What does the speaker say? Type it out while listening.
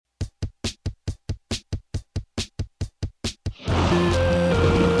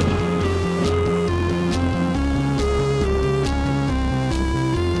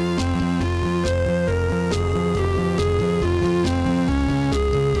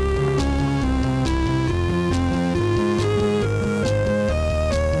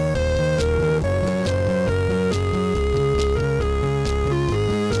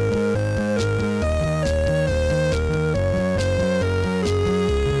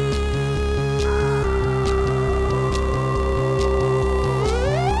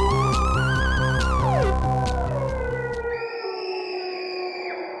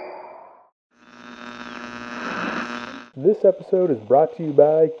This episode is brought to you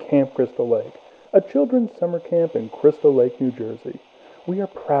by Camp Crystal Lake, a children's summer camp in Crystal Lake, New Jersey. We are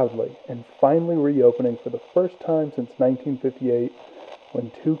proudly and finally reopening for the first time since 1958,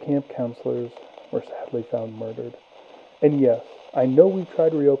 when 2 camp counselors were sadly found murdered. And yes, I know we've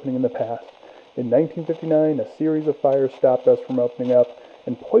tried reopening in the past. In 1959, a series of fires stopped us from opening up,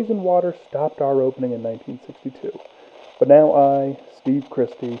 and poison water stopped our opening in 1962. But now I, Steve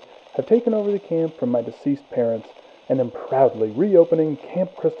Christie, have taken over the camp from my deceased parents and am proudly reopening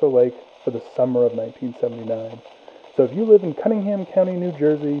Camp Crystal Lake for the summer of 1979. So if you live in Cunningham County, New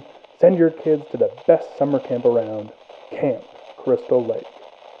Jersey, send your kids to the best summer camp around, Camp Crystal Lake.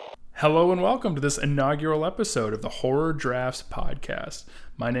 Hello and welcome to this inaugural episode of the Horror Drafts Podcast.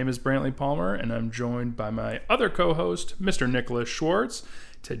 My name is Brantley Palmer and I'm joined by my other co-host, Mr. Nicholas Schwartz.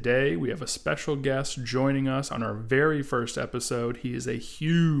 Today we have a special guest joining us on our very first episode. He is a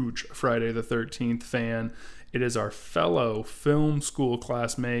huge Friday the 13th fan. It is our fellow film school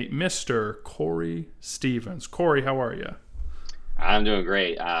classmate, Mr. Corey Stevens. Corey, how are you? I'm doing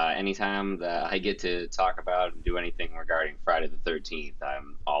great. Anytime that I get to talk about and do anything regarding Friday the 13th,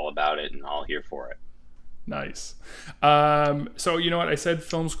 I'm all about it and all here for it. Nice. So you know what? I said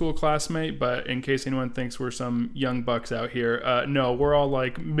film school classmate, but in case anyone thinks we're some young bucks out here, no, we're all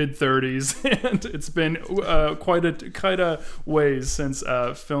like mid-30s, and it's been quite a ways since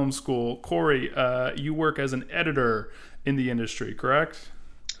film school. Corey, you work as an editor in the industry, correct?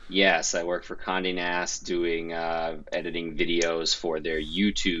 Yes, I work for Condé Nast doing editing videos for their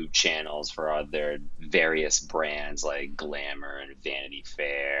YouTube channels for their various brands like Glamour and Vanity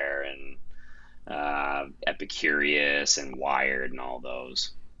Fair and Epicurious and Wired and all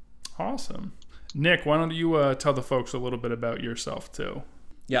those. Awesome. Nick, why don't you tell the folks a little bit about yourself too?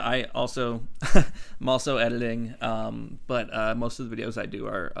 Yeah, I'm also editing, but most of the videos I do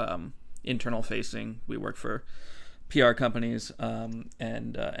are internal facing. We work for PR companies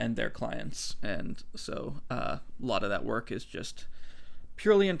and their clients, and so a lot of that work is just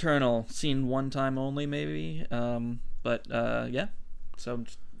purely internal, seen one time only maybe, but yeah, so I'm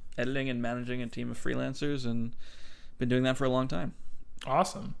just editing and managing a team of freelancers and been doing that for a long time.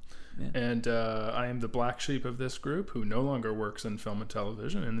 Awesome. Yeah. And I am the black sheep of this group who no longer works in film and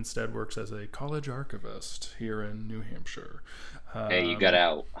television and instead works as a college archivist here in New Hampshire. Hey, you got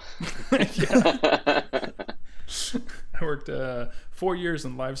out. I worked 4 years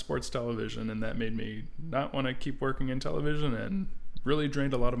in live sports television, and that made me not want to keep working in television and really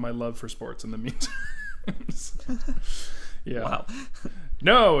drained a lot of my love for sports in the meantime. Yeah. Wow.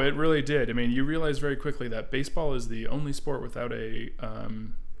 No, it really did. I mean, you realize very quickly that baseball is the only sport without a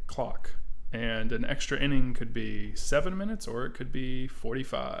clock. And an extra inning could be 7 minutes or it could be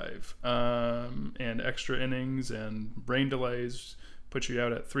 45. And extra innings and rain delays put you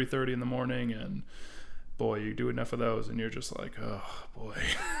out at 3:30 in the morning. And boy, you do enough of those and you're just like, oh boy,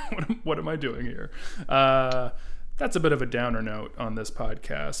 what am I doing here? That's a bit of a downer note on this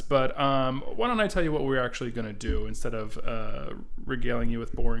podcast, but why don't I tell you what we're actually going to do instead of regaling you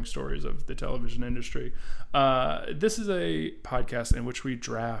with boring stories of the television industry. This is a podcast in which we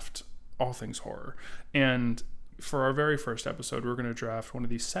draft all things horror, and for our very first episode, we're going to draft one of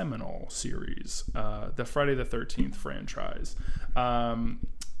these seminal series, the Friday the 13th franchise.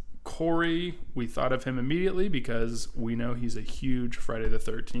 Corey, we thought of him immediately because we know he's a huge Friday the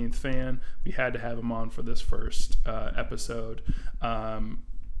 13th fan. We had to have him on for this first episode.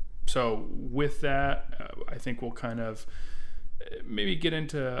 So with that, I think we'll kind of maybe get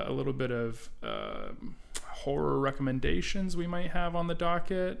into a little bit of horror recommendations we might have on the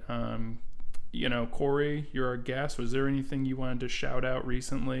docket. Corey, you're our guest. Was there anything you wanted to shout out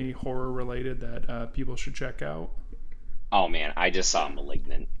recently, horror related, that people should check out? Oh man, I just saw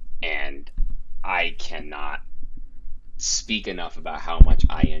Malignant. And I cannot speak enough about how much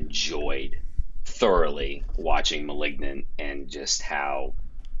I enjoyed thoroughly watching Malignant and just how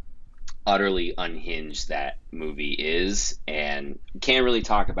utterly unhinged that movie is. And can't really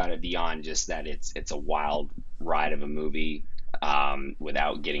talk about it beyond just that it's a wild ride of a movie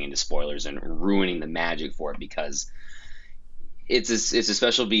without getting into spoilers and ruining the magic for it, because it's a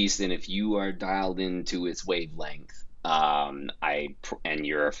special beast. And if you are dialed into its wavelength, and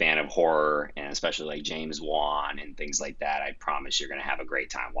you're a fan of horror and especially like James Wan and things like that, I promise you're going to have a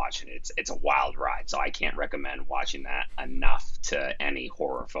great time watching it. It's a wild ride. So I can't recommend watching that enough to any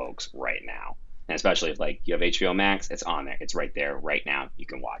horror folks right now. And especially if like you have HBO Max, it's on there. It's right there right now. You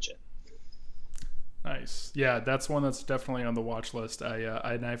can watch it. Nice. Yeah, that's one that's definitely on the watch list.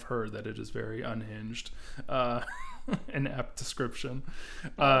 I've heard that it is very unhinged. An apt description.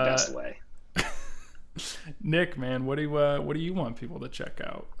 Best way. Nick, man, what do you want people to check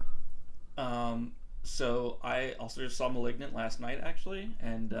out? So I also just saw *Malignant* last night, actually,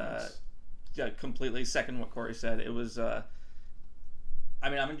 and yeah, completely second what Corey said. It was. I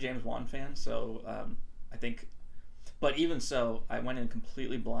mean, I'm a James Wan fan, so I think. But even so, I went in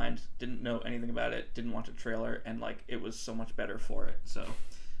completely blind, didn't know anything about it, didn't watch a trailer, and like it was so much better for it. So,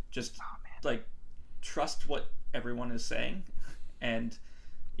 just like trust what everyone is saying, and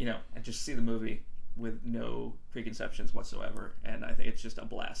and just see the movie with no preconceptions whatsoever. And I think it's just a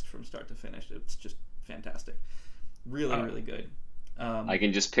blast from start to finish. It's just fantastic, really good. I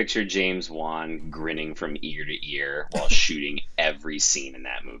can just picture James Wan grinning from ear to ear while shooting every scene in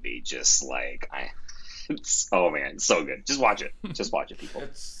that movie. Just like oh man, it's so good. Just watch it. Just watch it, people.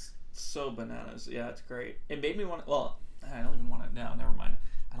 It's so bananas. Yeah, it's great. It made me want. Well, I don't even want to now. Never mind.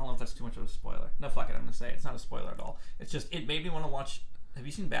 I don't know if that's too much of a spoiler. No, fuck it. I'm gonna say it. It's not a spoiler at all. It's just it made me want to watch. Have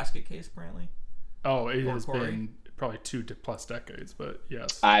you seen Basket Case, Brantley? Oh, it has been probably 2+ decades, but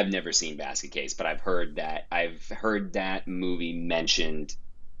yes. I've never seen Basket Case, but I've heard that movie mentioned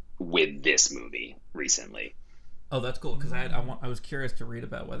with this movie recently. Oh, that's cool, because I was curious to read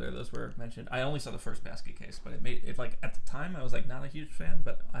about whether those were mentioned. I only saw the first Basket Case, but it made it like at the time I was like not a huge fan,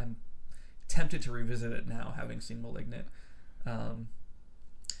 but I'm tempted to revisit it now, having seen *Malignant*. But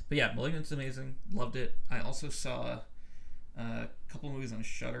yeah, *Malignant's* amazing. Loved it. I also saw a couple movies on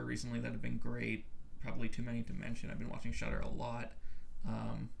Shudder recently that have been great. Probably too many to mention. I've been watching Shudder a lot.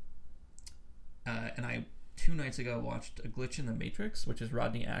 And I 2 nights ago watched A Glitch in the Matrix, which is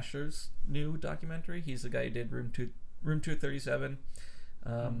Rodney Asher's new documentary. He's the guy who did Room 237.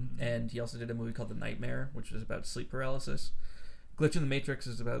 And he also did a movie called The Nightmare, which is about sleep paralysis. Glitch in the Matrix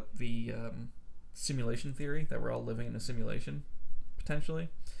is about the simulation theory, that we're all living in a simulation, potentially.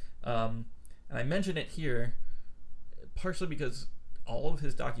 And I mention it here partially because all of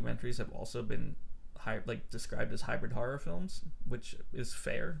his documentaries have also been described as hybrid horror films, which is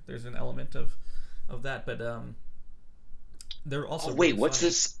fair. There's an element of that, but they're also wait, really what's funny.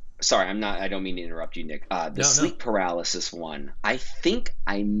 this? Sorry, I don't mean to interrupt you, Nick. Sleep paralysis one. I think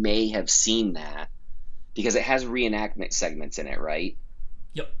I may have seen that because it has reenactment segments in it, right?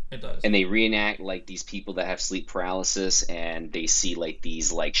 Yep, it does. And they reenact like these people that have sleep paralysis, and they see like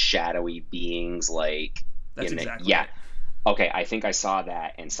these like shadowy beings, like That's exactly yeah. right. Okay, I think I saw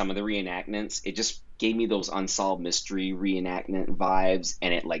that, and some of the reenactments, it just gave me those Unsolved Mystery reenactment vibes,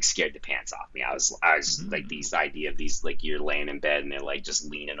 and it like scared the pants off me. I was like, these idea of these like you're laying in bed and they're like just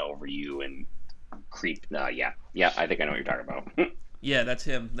leaning over you and creep. Yeah, I think I know what you're talking about. Yeah, that's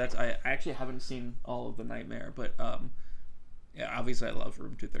him. I actually haven't seen all of The Nightmare, but yeah, obviously I love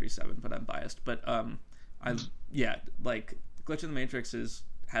Room 237, but I'm biased. But like Glitch in the Matrix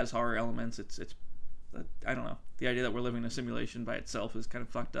has horror elements. It's I don't know. The idea that we're living in a simulation by itself is kind of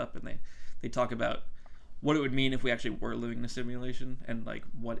fucked up, and they talk about what it would mean if we actually were living in a simulation, and like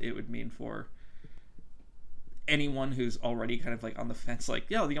what it would mean for anyone who's already kind of like on the fence, like,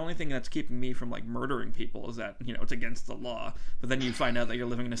 yeah, the only thing that's keeping me from like murdering people is that it's against the law. But then you find out that you're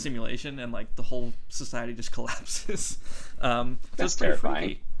living in a simulation, and like the whole society just collapses. That's terrifying.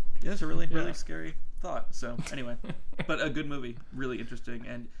 Freaky. Yeah, it's a really scary thought. So anyway, but a good movie, really interesting.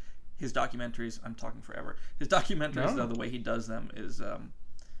 And his documentaries, I'm talking forever. His documentaries, though, the way he does them is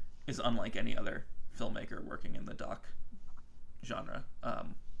unlike any other filmmaker working in the doc genre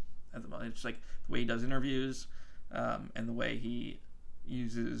at the moment. It's like the way he does interviews and the way he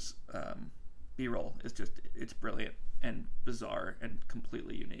uses B-roll is it's brilliant and bizarre and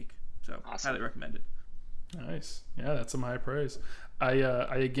completely unique. So awesome. Highly recommend it. Nice. Yeah, that's some high praise. I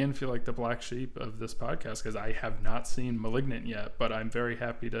again feel like the black sheep of this podcast because I have not seen *Malignant* yet, but I'm very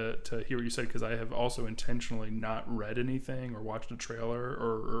happy to hear what you said because I have also intentionally not read anything or watched a trailer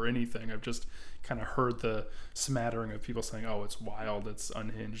or anything. I've just kind of heard the smattering of people saying, "Oh, it's wild, it's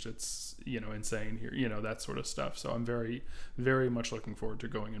unhinged, it's insane here," that sort of stuff. So I'm very, very much looking forward to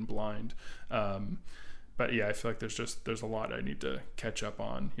going in blind. But yeah, I feel like there's a lot I need to catch up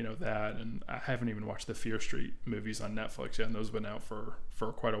on, that, and I haven't even watched the Fear Street movies on Netflix yet, and those have been out for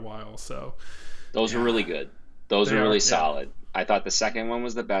quite a while. So those were really good. Those were really solid. I thought the second one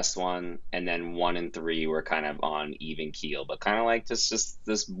was the best one, and then 1 and 3 were kind of on even keel, but kind of like just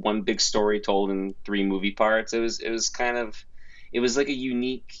this one big story told in 3 movie parts. It was like a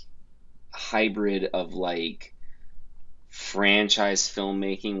unique hybrid of like franchise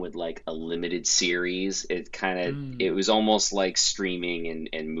filmmaking with like a limited series. It was almost like streaming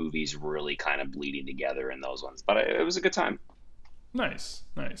and movies really kind of bleeding together in those ones, but it was a good time. Nice.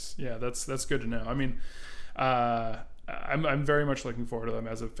 Yeah, that's good to know. I mean, I'm very much looking forward to them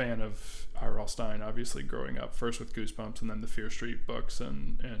as a fan of R.L. Stine, obviously growing up first with Goosebumps and then the Fear Street books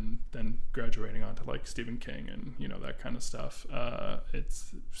and then graduating onto like Stephen King and, you know, that kind of stuff. It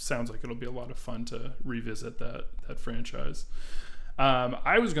sounds like it'll be a lot of fun to revisit that franchise.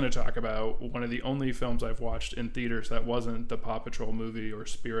 I was going to talk about one of the only films I've watched in theaters that wasn't the Paw Patrol movie or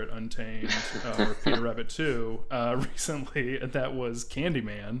Spirit Untamed or Peter Rabbit 2 recently. That was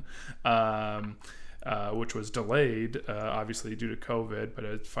Candyman, which was delayed, obviously due to COVID, but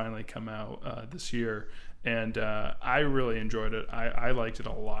it finally come out this year. And I really enjoyed it. I liked it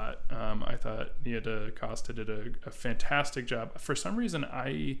a lot. I thought Nia DaCosta did a fantastic job. For some reason,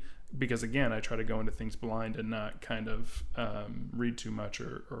 because again, I try to go into things blind and not kind of read too much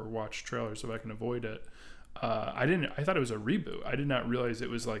or watch trailers if I can avoid it. I thought it was a reboot. I did not realize it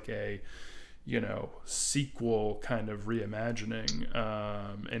was like a, you know, sequel kind of reimagining.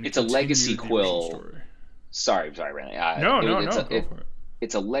 And it's a legacy quill. Sorry, Randy. No, go for it.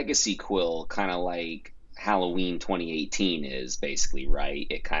 It's a legacy quill, kind of like Halloween 2018 is, basically, right?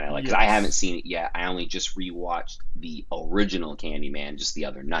 It kind of like, because I haven't seen it yet. I only just rewatched the original Candyman just the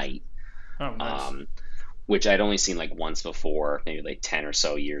other night. Oh, nice. Which I'd only seen like once before, maybe like 10 or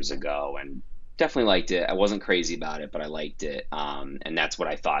so years ago, and definitely liked it. I wasn't crazy about it, but I liked it. And that's what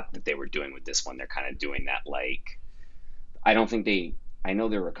I thought that they were doing with this one. They're kind of doing that, like, I know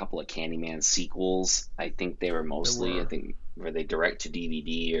there were a couple of Candyman sequels. I think they were mostly, were they direct to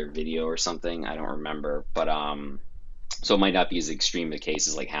DVD or video or something? I don't remember. But so it might not be as extreme a case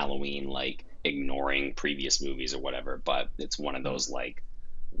as like Halloween, like ignoring previous movies or whatever, but it's one of those like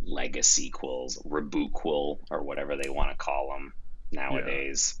legacy quills, reboot quill, or whatever they want to call them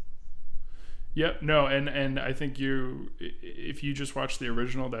nowadays. Yep. No, and I think if you just watch the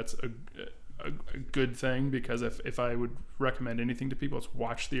original, that's a good thing, because if I would recommend anything to people, it's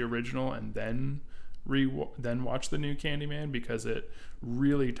watch the original and then watch the new Candyman, because it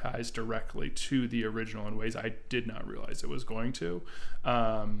really ties directly to the original in ways I did not realize it was going to.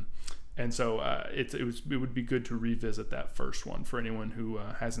 And so it would be good to revisit that first one for anyone who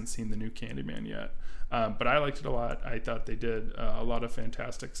hasn't seen the new Candyman yet. But I liked it a lot. I thought they did a lot of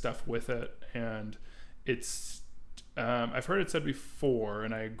fantastic stuff with it, and it's I've heard it said before,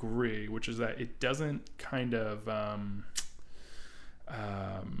 and I agree, which is that it doesn't kind of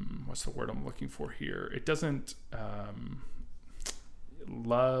what's the word I'm looking for here? It doesn't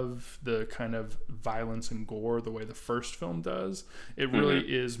love the kind of violence and gore the way the first film does. It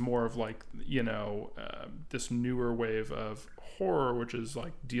really is more of like, you know, this newer wave of horror, which is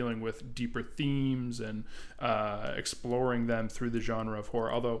like dealing with deeper themes and exploring them through the genre of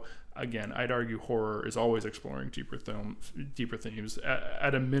horror. Although, again, I'd argue horror is always exploring deeper themes.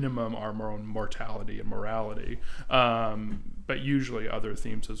 At a minimum, our own mortality and morality, but usually other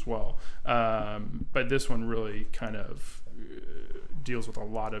themes as well. But this one really kind of deals with a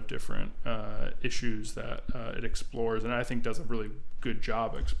lot of different issues that it explores, and I think does a really good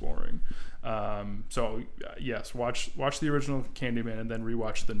job exploring. So yes, watch the original Candyman and then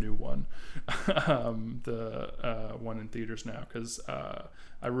rewatch the new one, the one in theaters now, because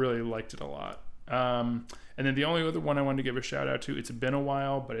I really liked it a lot. And then the only other one I wanted to give a shout out to, it's been a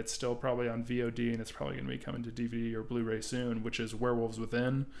while, but it's still probably on VOD, and it's probably going to be coming to DVD or Blu-ray soon, which is Werewolves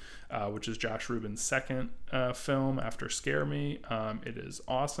Within, which is Josh Rubin's second film after Scare Me. It is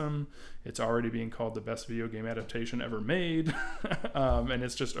awesome. It's already being called the best video game adaptation ever made. And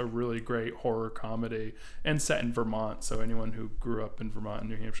it's just a really great horror comedy, and set in Vermont. So anyone who grew up in Vermont and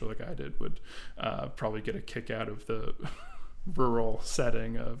New Hampshire like I did would probably get a kick out of the rural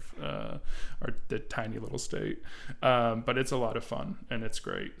setting of the tiny little state, but it's a lot of fun and it's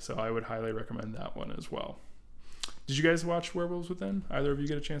great, so I would highly recommend that one as well. Did you guys watch Werewolves Within? Either of you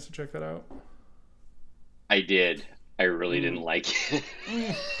get a chance to check that out? I did. I really didn't like it.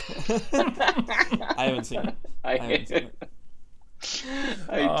 I haven't seen it. I did.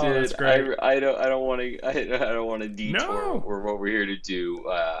 That's great. I don't want to detour or what we're here to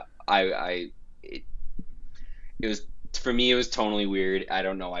do. It was, for me, it was totally weird. I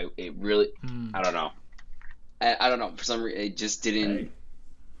don't know. I don't know. I don't know. For some reason, it just didn't.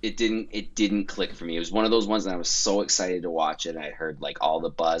 It didn't click for me. It was one of those ones that I was so excited to watch it. I heard like all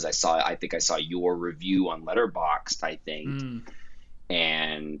the buzz. I think I saw your review on Letterboxd, I think.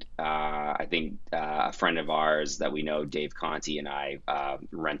 And I think a friend of ours that we know, Dave Conti, and I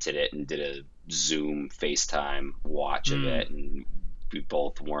rented it and did a Zoom FaceTime watch of it, and we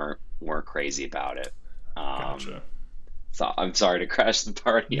both weren't crazy about it. Gotcha. So I'm sorry to crash the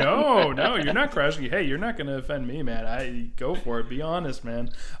party. No, you're not crashing. Hey, you're not going to offend me, man. I go for it. Be honest, man.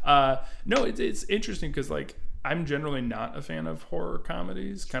 No, it's interesting because like I'm generally not a fan of horror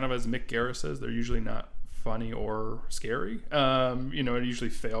comedies. Kind of as Mick Garris says, they're usually not funny or scary. It usually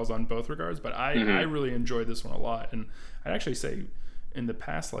fails on both regards, but I really enjoyed this one a lot. And I'd actually say in the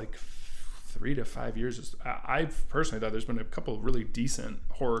past, like 3 to 5 years, I've personally thought there's been a couple of really decent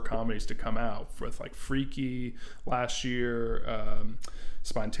horror comedies to come out with, like Freaky last year,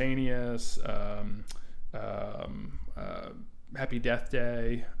 Spontaneous, Happy Death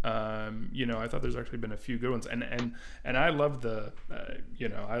Day. I thought there's actually been a few good ones, and I love the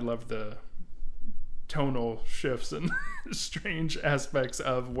tonal shifts and strange aspects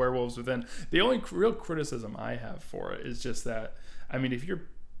of Werewolves Within. The only real criticism I have for it is just that, I mean, if you're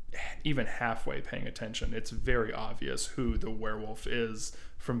even halfway paying attention, it's very obvious who the werewolf is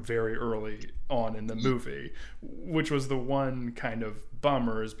from very early on in the movie, which was the one kind of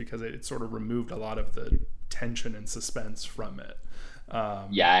bummer, is because it sort of removed a lot of the tension and suspense from it.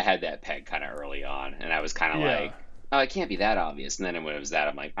 I had that peg kind of early on, and I was kind of like, oh, it can't be that obvious. And then when it was that,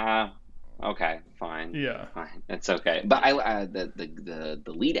 I'm like, okay, fine. Yeah, fine, it's okay. But the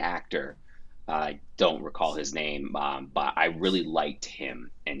lead actor, I don't recall his name, but I really liked him,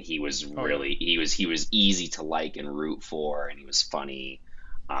 and he was he was easy to like and root for, and he was funny.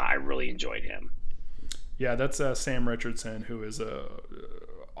 I really enjoyed him. Yeah, that's Sam Richardson, who is a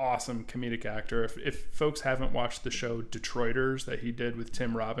awesome comedic actor. If folks haven't watched the show Detroiters that he did with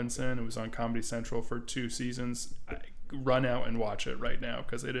Tim Robinson, it was on Comedy Central for 2 seasons. Run out and watch it right now,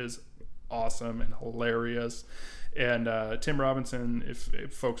 because it is awesome and hilarious. And Tim Robinson,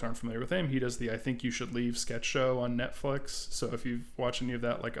 if folks aren't familiar with him, he does the I Think You Should Leave sketch show on Netflix. So if you've watched any of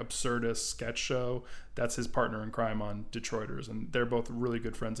that like absurdist sketch show, that's his partner in crime on Detroiters, and they're both really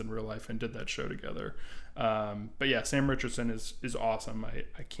good friends in real life and did that show together. But yeah, Sam Richardson is awesome.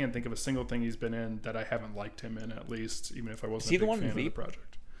 I can't think of a single thing he's been in that I haven't liked him in, at least, even if I wasn't a big fan of the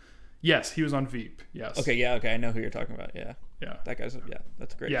project. Yes, he was on Veep. Yes. Okay, I know who you're talking about. Yeah. That guy's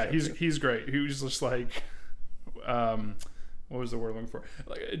that's a great. Yeah, he's great. He was just like, what was the word I'm looking for?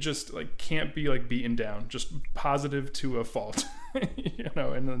 Like, just like can't be like beaten down, just positive to a fault,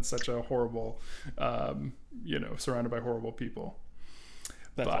 and then such a horrible, surrounded by horrible people.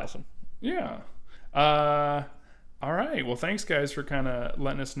 That's awesome. Yeah. All right. Well, thanks guys for kind of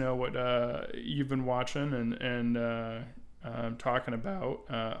letting us know what you've been watching and talking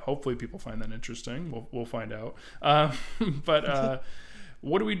about. Hopefully people find that interesting. We'll find out. But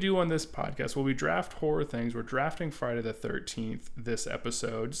what do we do on this podcast? Well, we draft horror things. We're drafting Friday the 13th this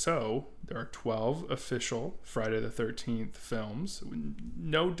episode. So there are 12 official Friday the 13th films.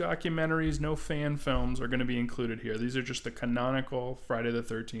 No documentaries, no fan films are going to be included here. These are just the canonical Friday the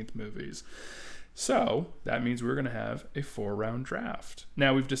 13th movies. So that means we're going to have a 4-round draft.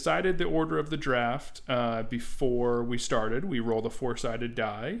 Now, we've decided the order of the draft before we started. We rolled a 4-sided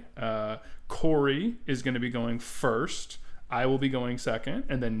die. Corey is going to be going first. I will be going second,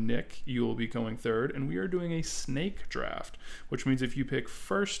 and then Nick, you will be going third, and we are doing a snake draft, which means if you pick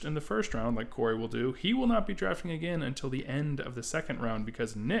first in the first round, like Corey will do, he will not be drafting again until the end of the second round,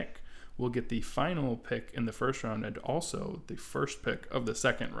 because Nick will get the final pick in the first round and also the first pick of the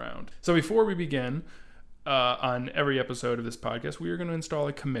second round. So before we begin, on every episode of this podcast, we are going to install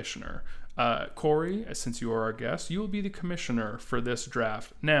a commissioner. Corey, since you are our guest, you will be the commissioner for this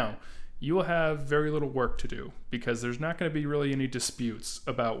draft. Now, you will have very little work to do, because there's not going to be really any disputes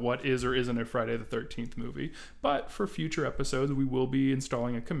about what is or isn't a Friday the 13th movie. But for future episodes, we will be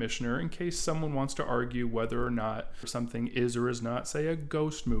installing a commissioner in case someone wants to argue whether or not something is or is not, say, a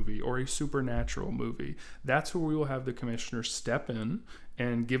ghost movie or a supernatural movie. That's where we will have the commissioner step in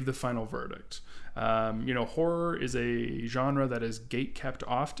and give the final verdict. Horror is a genre that is gate-kept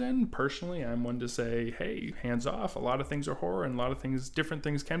often. Personally, I'm one to say, hey, hands off. A lot of things are horror, and a lot of things, different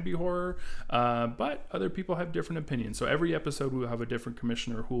things can be horror, but other people have different opinions. So every episode we will have a different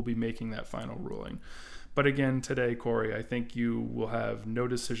commissioner who will be making that final ruling. But again, today, Corey, I think you will have no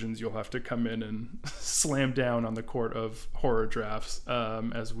decisions. You'll have to come in and slam down on the court of horror drafts,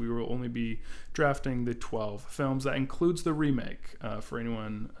 as we will only be drafting the 12 films. That includes the remake, for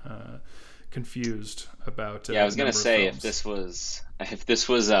anyone confused about. I was gonna say, if this was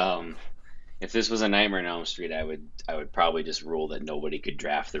a Nightmare on Elm Street, I would probably just rule that nobody could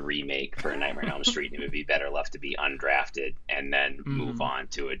draft the remake for a Nightmare on Elm Street, and it would be better left to be undrafted and then move on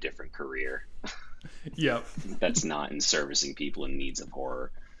to a different career. Yep. That's not in servicing people in needs of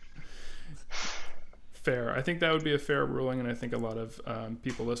horror. Fair. I think that would be a fair ruling, and I think a lot of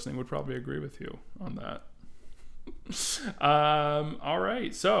people listening would probably agree with you on that. All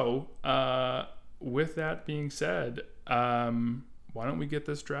right. So, with that being said, why don't we get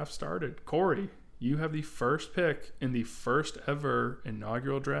this draft started? Corey, you have the first pick in the first ever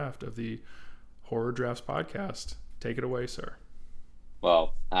inaugural draft of the Horror Drafts podcast. Take it away, sir.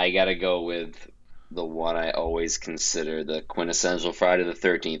 Well, I got to go with the one I always consider the quintessential Friday the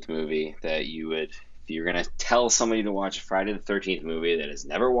 13th movie that you would, if you're going to tell somebody to watch a Friday the 13th movie that has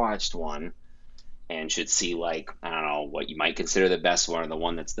never watched one and should see, like, I don't know, what you might consider the best one, or the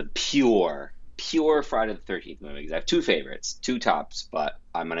one that's the pure Friday the 13th movie. 'Cause I have two favorites, two tops, but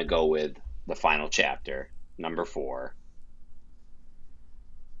I'm going to go with the final chapter, number 4.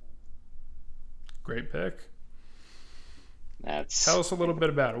 Great pick. That's Tell us a little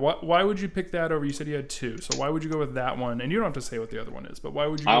bit about it. Why would you pick that over? You said you had 2, so why would you go with that one? And you don't have to say what the other one is, but why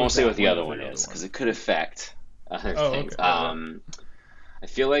would you? I go won't with say that what the other over one is one? because it could affect other Oh, things. okay. I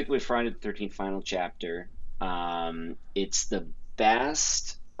feel like with Friday the 13th final chapter, it's the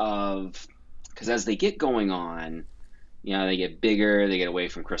best of, because as they get going on, you know, they get bigger, they get away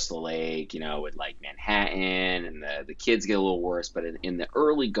from Crystal Lake, you know, with like Manhattan, and the kids get a little worse. But in the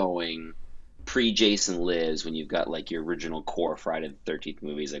early going, pre-Jason Lives, when you've got like your original core Friday the 13th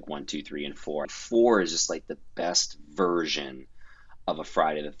movies like 1, 2, 3, and 4. 4 is just like the best version of a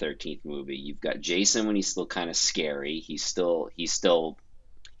Friday the 13th movie. You've got Jason when he's still kind of scary. He's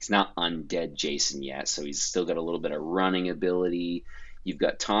not undead Jason yet, so he's still got a little bit of running ability. You've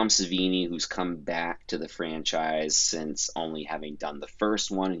got Tom Savini, who's come back to the franchise since only having done the first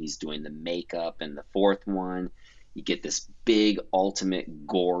one, and he's doing the makeup in the 4th one. You get this big, ultimate,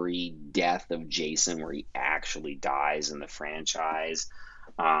 gory death of Jason where he actually dies in the franchise.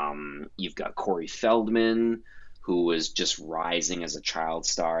 You've got Corey Feldman, who was just rising as a child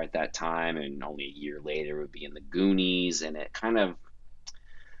star at that time, and only a year later would be in the Goonies. And it kind of,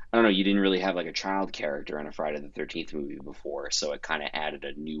 I don't know, you didn't really have like a child character in a Friday the 13th movie before, so it kind of added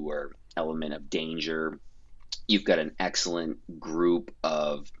a newer element of danger. You've got an excellent group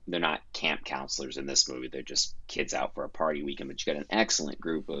of, they're not camp counselors in this movie, they're just kids out for a party weekend, but you got an excellent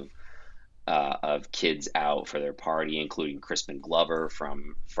group of kids out for their party, including Crispin Glover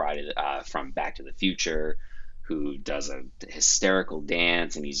from from Back to the Future, who does a hysterical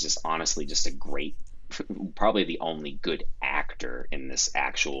dance, and he's just honestly just a great, probably the only good actor in this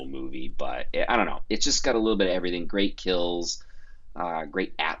actual movie. But I don't know, it's just got a little bit of everything. Great kills,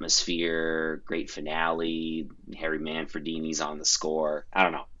 great atmosphere, great finale. Harry Manfredini's on the score. I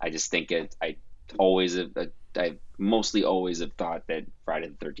don't know. I just think I mostly always have thought that Friday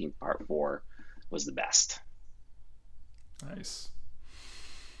the 13th Part 4 was the best. Nice.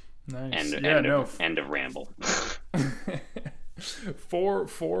 End of ramble.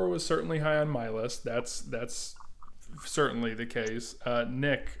 4 was certainly high on my list. That's certainly the case.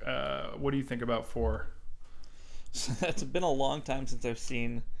 Nick, what do you think about 4? It's been a long time since I've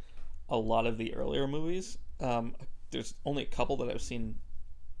seen a lot of the earlier movies. There's only a couple that I've seen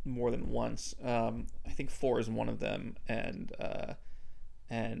more than once. I think 4 is one of them, and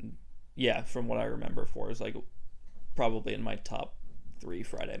yeah, from what I remember, 4 is like probably in my top 3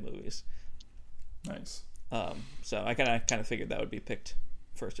 Friday movies. Nice. So I kind of figured that would be picked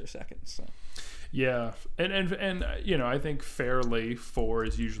first or second. So. Yeah, and you know, I think fairly 4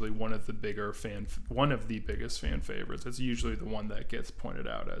 is usually one of the biggest fan favorites. It's usually the one that gets pointed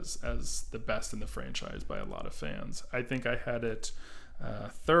out as the best in the franchise by a lot of fans. I think I had it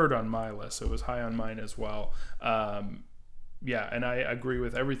 3rd on my list, so it was high on mine as well. Yeah, and I agree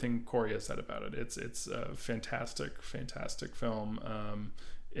with everything Corey has said about it. It's a fantastic film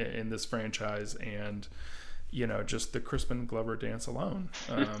in this franchise, and you know, just the Crispin Glover dance alone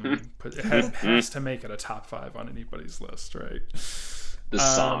has to make it a top 5 on anybody's list, right? The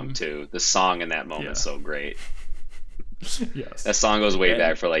song too. The song in that moment is so great. Yes, that song goes way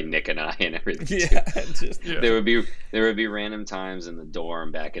back for like Nick and I and everything. Yeah, there would be random times in the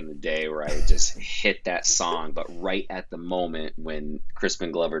dorm back in the day where I would just hit that song, but right at the moment when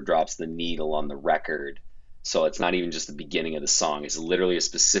Crispin Glover drops the needle on the record. So it's not even just the beginning of the song. It's literally a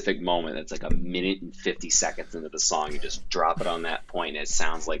specific moment that's like a minute and 50 seconds into the song. You just drop it on that point, and it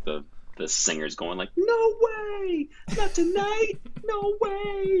sounds like the singer's going like, "No way! Not tonight! No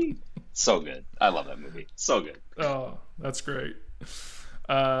way!" So good. I love that movie. So good. Oh, that's great.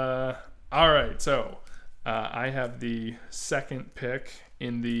 All right, so I have the second pick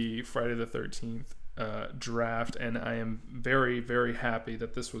in the Friday the 13th draft, and I am very, very happy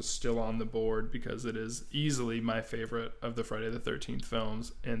that this was still on the board because it is easily my favorite of the Friday the 13th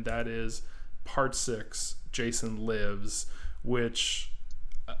films, and that is Part 6, Jason Lives, which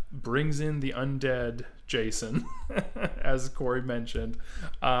brings in the undead Jason, as Corey mentioned.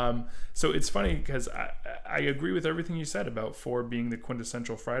 So it's funny because I agree with everything you said about 4 being the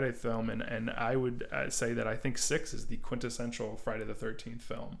quintessential Friday film, and I would say that I think 6 is the quintessential Friday the 13th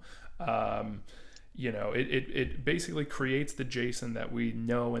film. You know, it basically creates the Jason that we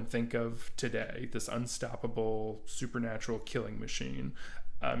know and think of today, this unstoppable supernatural killing machine.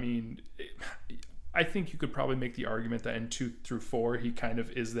 I mean, I think you could probably make the argument that in 2 through 4 he kind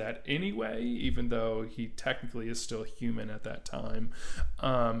of is that anyway, even though he technically is still human at that time.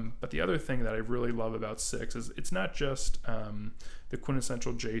 But the other thing that I really love about 6 is it's not just the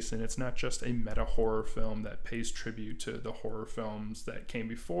quintessential Jason. It's not just a meta horror film that pays tribute to the horror films that came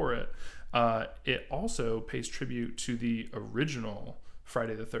before it. It also pays tribute to the original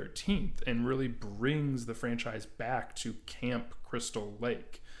Friday the 13th and really brings the franchise back to Camp Crystal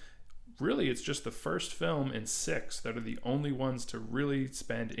Lake. Really, it's just the first film in 6 that are the only ones to really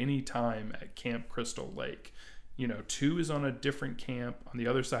spend any time at Camp Crystal Lake. 2 is on a different camp on the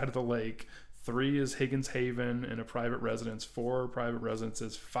other side of the lake. 3 is Higgins Haven in a private residence. 4 private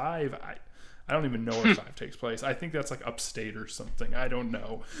residences. 5, I don't even know where 5 takes place. I think that's like upstate or something. I don't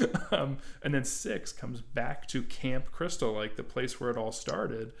know. And then 6 comes back to Camp Crystal Lake, the place where it all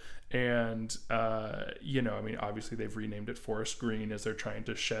started. And, obviously they've renamed it Forest Green as they're trying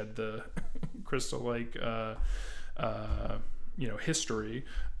to shed the Crystal Lake, history.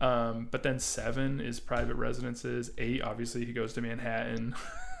 But then 7 is private residences. 8, obviously he goes to Manhattan.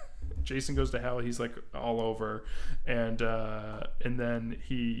 Jason Goes to Hell, he's like all over. And then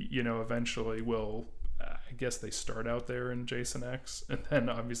he, eventually will, I guess they start out there in Jason X. And then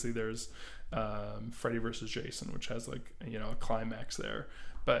obviously there's Freddy versus Jason, which has like, a climax there.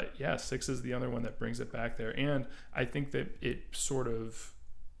 But yeah, 6 is the other one that brings it back there. And I think that it sort of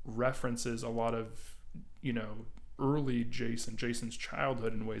references a lot of, early Jason's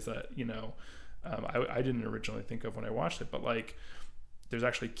childhood in ways that, I didn't originally think of when I watched it. But like, there's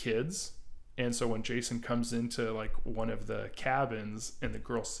actually kids. And so when Jason comes into like one of the cabins and the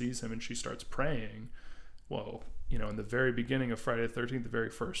girl sees him and she starts praying, well, in the very beginning of Friday the 13th, the very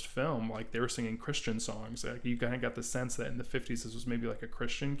first film, like they were singing Christian songs. Like you kind of got the sense that in the 50s, this was maybe like a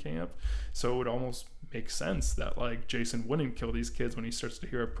Christian camp. So it would almost make sense that like Jason wouldn't kill these kids when he starts to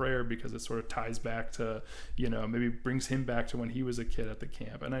hear a prayer, because it sort of ties back to, maybe brings him back to when he was a kid at the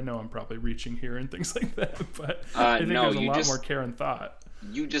camp. And I know I'm probably reaching here and things like that, but I think there's a lot more care and thought.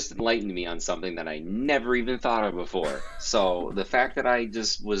 You just enlightened me on something that I never even thought of before. So the fact that I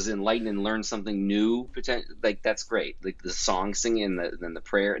just was enlightened and learned something new, like that's great. Like the song singing and the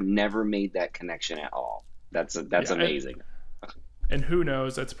prayer never made that connection at all. That's amazing. And who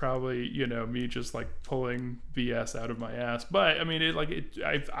knows? That's probably me just like pulling BS out of my ass. But I mean,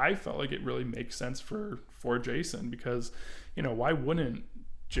 I felt like it really makes sense for Jason, because why wouldn't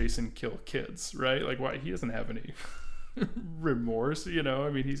Jason kill kids, right? Like why he doesn't have any remorse, I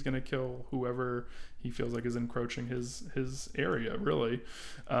mean, he's gonna kill whoever he feels like is encroaching his area, really.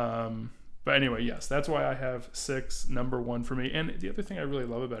 But anyway, yes, that's why I have 6 number 1 for me. And the other thing I really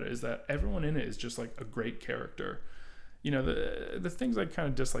love about it is that everyone in it is just like a great character. The things I kind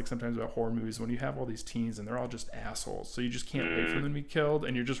of dislike sometimes about horror movies, when you have all these teens and they're all just assholes, so you just can't wait for them to be killed,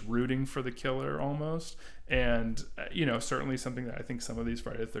 and you're just rooting for the killer almost. And certainly something that I think some of these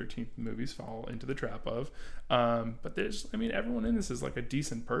Friday the 13th movies fall into the trap of. But everyone in this is like a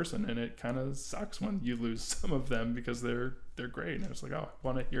decent person, and it kind of sucks when you lose some of them, because they're great. And it's like, oh, I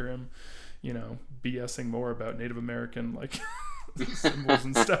want to hear him BSing more about Native American like symbols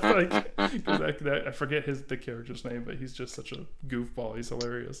and stuff, like, because I forget the character's name, but he's just such a goofball. He's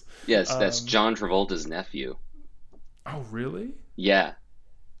hilarious. Yes, that's John Travolta's nephew. Oh, really? Yeah.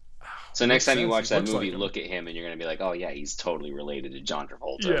 So next time you watch that movie, like look at him and you're gonna be like, oh yeah, he's totally related to John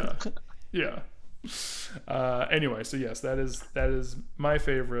Travolta. Yeah. Anyway, so yes, that is my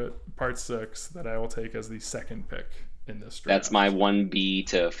favorite, part 6, that I will take as the second pick in this draft. That's my 1B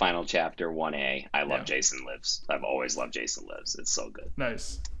to final chapter 1A. I love Jason Lives. I've always loved Jason Lives. It's so good.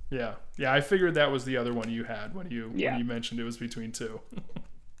 Nice. Yeah. I figured that was the other one you had when you mentioned it was between 2.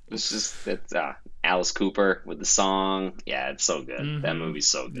 It's just that Alice Cooper with the song. Yeah, it's so good. Mm-hmm. That movie's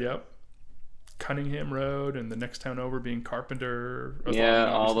so good. Yep. Cunningham Road and the next town over being Carpenter.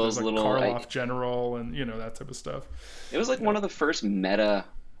 Yeah, all those like little Karloff General and that type of stuff. It was like one of the first meta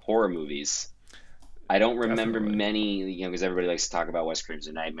horror movies. I don't remember many, because everybody likes to talk about West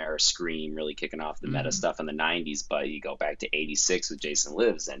Crimson Nightmare or Scream really kicking off the meta stuff in the 90s, but you go back to 86 with Jason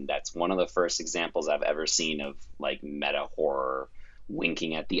Lives, and that's one of the first examples I've ever seen of like meta horror,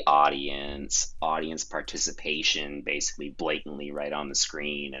 winking at the audience participation, basically blatantly right on the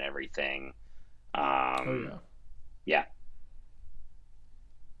screen and everything. Yeah.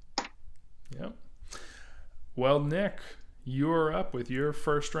 Yep. Well, Nick, you're up with your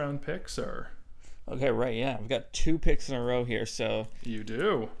first round pick, sir. Okay, right, yeah. I've got 2 picks in a row here, so... You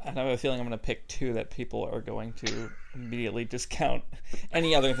do. I have a feeling I'm going to pick 2 that people are going to immediately discount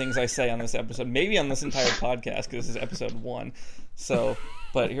any other things I say on this episode. Maybe on this entire podcast, because this is episode 1. So,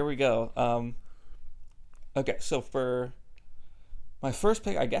 but here we go. Okay, so for my first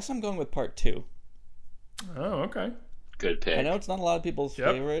pick, I guess I'm going with part 2. Oh, okay. Good pick. I know it's not a lot of people's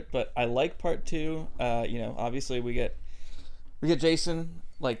Yep. favorite, but I like part two. Obviously we get Jason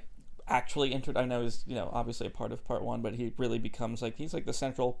like actually entered. I know he's obviously a part of part one, but he really becomes like he's like the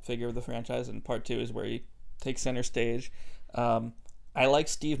central figure of the franchise, and part two is where he takes center stage. I like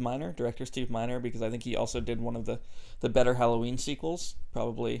Steve Miner, director Steve Miner, because I think he also did one of the better Halloween sequels.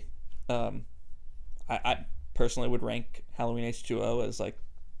 Probably, I personally would rank Halloween H2O as like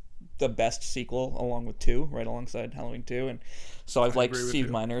the best sequel, along with 2, right alongside Halloween 2, and so I've liked agree with Steve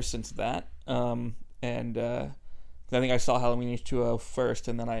you. Miner since that. I think I saw Halloween H2O first,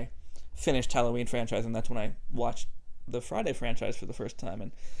 and then I finished Halloween franchise, and that's when I watched the Friday franchise for the first time,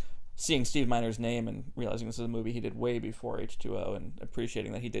 and seeing Steve Miner's name and realizing this is a movie he did way before H2O, and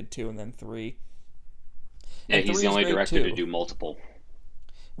appreciating that he did 2 and then 3. Yeah, And he's 3 the is only great, director to too. do multiple.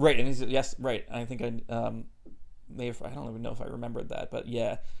 Right, and he's yes, right. I think I don't even know if I remembered that, but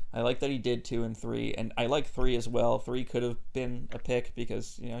yeah, I like that he did 2 and 3, and I like 3 as well. 3 could have been a pick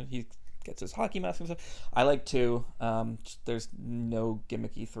because he gets his hockey mask and stuff. I like 2. There's no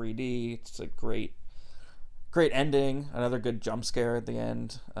gimmicky 3D. It's a great ending. Another good jump scare at the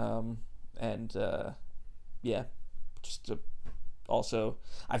end, yeah, just a also,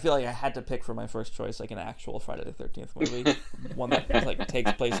 I feel like I had to pick for my first choice like an actual Friday the 13th movie, one that like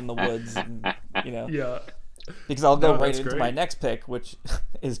takes place in the woods, and Yeah. because I'll go No, right that's into great. my next pick, which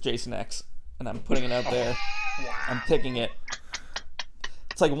is Jason X, and I'm putting it out there. I'm picking it.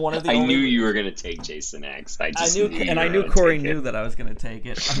 It's like one of the I only. knew you were gonna take Jason X. I knew, you and I were knew gonna Corey take it. knew that I was going to take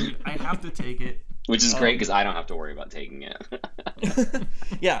it. I mean, I have to take it. Which is great because I don't have to worry about taking it.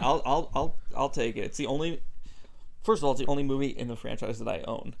 Yeah, I'll take it. It's the only. First of all, it's the only movie in the franchise that I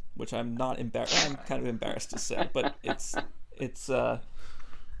own, which I'm not embarrassed. I'm kind of embarrassed to say, but it's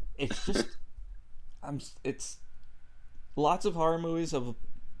just it's lots of horror movies have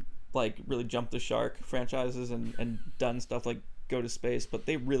like really jumped the shark franchises and done stuff like go to space, but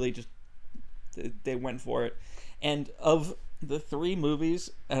they really just they went for it. And of the 3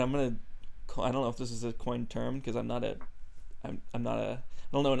 movies, and I don't know if this is a coined term because I don't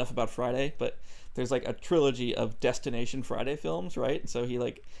know enough about Friday, but there's like a trilogy of Destination Friday films, right? So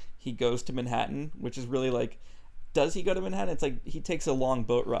he goes to Manhattan, which is really like, does he go to Manhattan? It's like he takes a long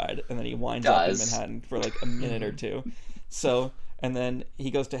boat ride and then he winds up in Manhattan for like a minute or two. So, and then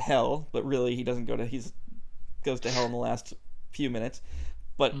he goes to hell, but really he doesn't goes to hell in the last few minutes.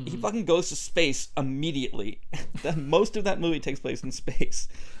 But he fucking goes to space immediately. Most of that movie takes place in space,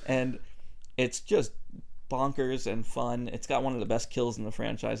 and it's just bonkers and fun. It's got one of the best kills in the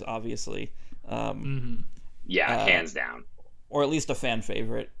franchise, obviously. Yeah, hands down. Or at least a fan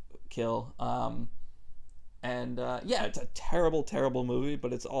favorite kill. Yeah, it's a terrible, terrible movie,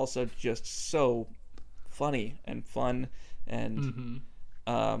 but it's also just so funny and fun. And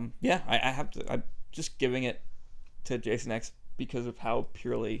I'm just giving it to Jason X because of how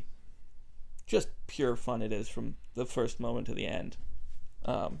just pure fun it is from the first moment to the end.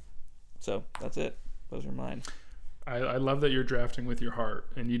 So that's it. Those are mine. I love that you're drafting with your heart,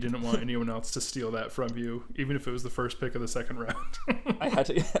 and you didn't want anyone else to steal that from you, even if it was the first pick of the second round. I had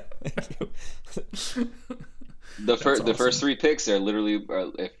to. Thank you. The awesome. first 3 picks are literally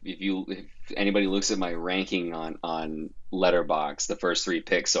if anybody looks at my ranking on Letterboxd, the first 3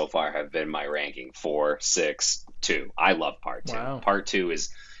 picks so far have been my ranking 4, 6, 2. I love part 2. Wow. Part 2 is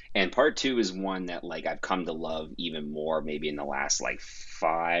one that like I've come to love even more maybe in the last like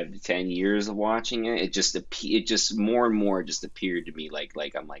 5 to 10 years of watching it. It just more and more just appeared to me like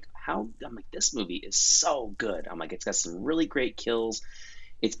I'm like this movie is so good. I'm like, it's got some really great kills.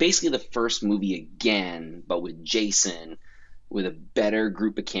 It's basically the first movie again, but with Jason, with a better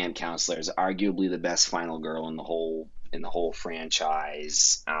group of camp counselors, arguably the best final girl in the whole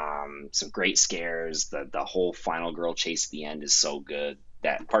franchise. Some great scares. The whole final girl chase at the end is so good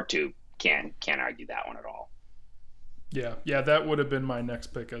that part 2 can't argue that one at all. Yeah, that would have been my next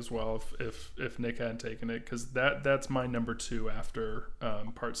pick as well if Nick hadn't taken it, because that's my number 2 after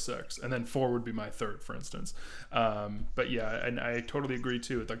part 6, and then 4 would be my third, for instance. But yeah, and I totally agree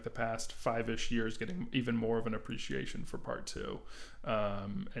too. With like the past 5-ish years, getting even more of an appreciation for part 2,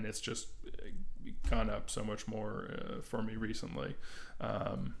 and it's just gone up so much more for me recently.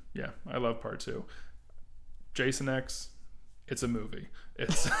 Yeah, I love part 2. Jason X. It's a movie.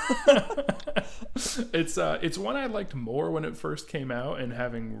 It's it's one I liked more when it first came out, and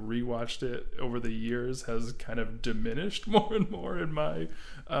having rewatched it over the years has kind of diminished more and more in my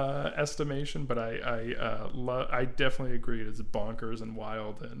estimation. But I definitely agree it's bonkers and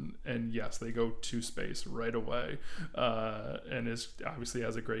wild, and yes, they go to space right away, and it obviously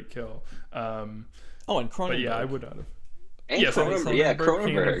has a great kill. And Cronenberg. But yeah, I would not have. And Yes, Cronenberg. Yeah,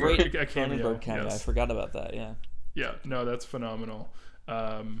 Cronenberg. Great A cameo, Cronenberg cameo. yes. I forgot about that. Yeah. Yeah, no, that's phenomenal.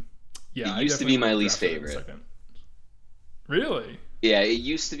 Yeah, It used to be my least favorite. Really? Yeah, it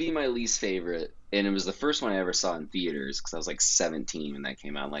used to be my least favorite, and it was the first one I ever saw in theaters because I was like 17 when that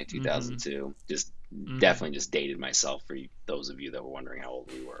came out in like 2002. Just definitely just dated myself for those of you that were wondering how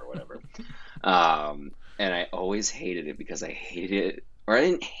old we were or whatever. And I always hated it because I hated it, or I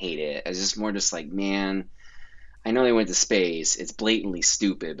didn't hate it. I was just more just like, man, I know they went to space. It's blatantly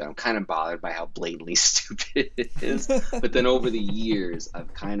stupid, but I'm kind of bothered by how blatantly stupid it is. But then over the years,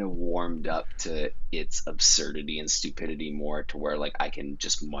 I've kind of warmed up to its absurdity and stupidity more to where like I can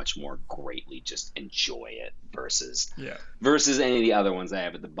just much more greatly just enjoy it versus any of the other ones I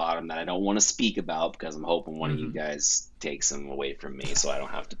have at the bottom that I don't want to speak about because I'm hoping one of you guys takes them away from me so I don't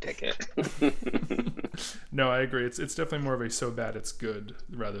have to pick it. No, I agree. It's definitely more of a so bad it's good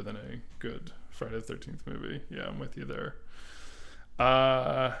rather than a good Friday the 13th movie. Yeah, I'm with you there.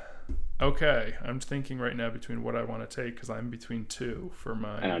 Okay, I'm thinking right now between what I want to take because I'm between two for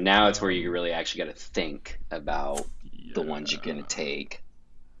my. I know, now it's where you really actually got to think about the ones you're gonna take.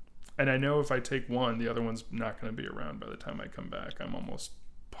 And I know if I take one, the other one's not going to be around by the time I come back. I'm almost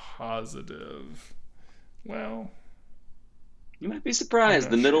positive. Well, you might be surprised.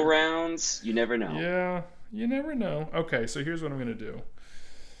 The middle rounds, you never know. Yeah, you never know. Okay, so here's what I'm going to do.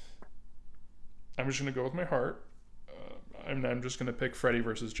 I'm just going to go with my heart. I'm just going to pick Freddy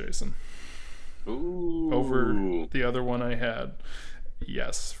versus Jason. Ooh. Over the other one I had.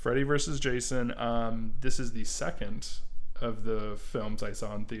 Yes, Freddy versus Jason. This is the second of the films I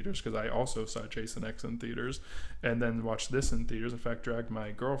saw in theaters because I also saw Jason X in theaters and then watched this in theaters. In fact, dragged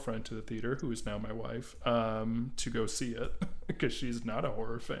my girlfriend to the theater, who is now my wife, to go see it because she's not a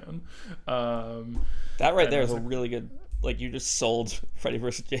horror fan. That right there is a really good. Like, you just sold Freddy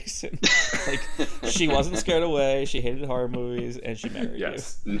vs. Jason. Like, she wasn't scared away. She hated horror movies, and she married you.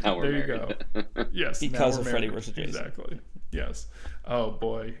 Now we're there married. You go. Yes, because of Freddy vs. Jason. Exactly. Yes. Oh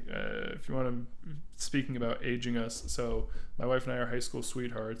boy. If you want to, speaking about aging us, so my wife and I are high school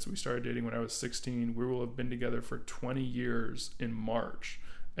sweethearts. We started dating when I was 16. We will have been together for 20 years in March.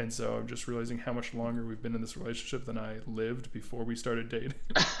 And so I'm just realizing how much longer we've been in this relationship than I lived before we started dating.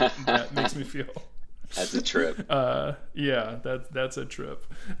 That makes me feel. That's a trip. Yeah, that's a trip.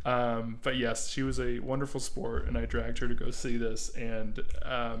 But yes, she was a wonderful sport, and I dragged her to go see this. And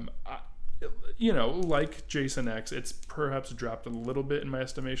like Jason X, it's perhaps dropped a little bit in my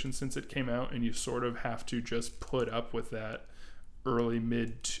estimation since it came out, and you sort of have to just put up with that early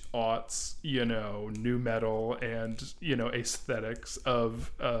mid-aughts, nu metal and aesthetics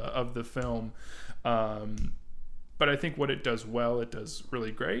of the film. But I think what it does well, it does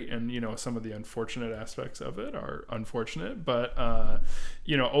really great. And, some of the unfortunate aspects of it are unfortunate. But,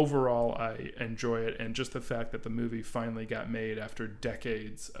 overall, I enjoy it. And just the fact that the movie finally got made after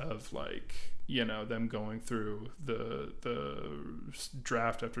decades of, them going through the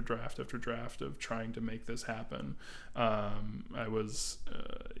draft after draft after draft of trying to make this happen. I was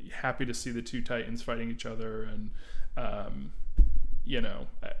happy to see the two Titans fighting each other. And,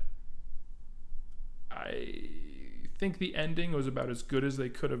 I think the ending was about as good as they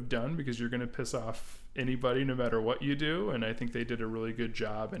could have done because you're going to piss off anybody no matter what you do, and I think they did a really good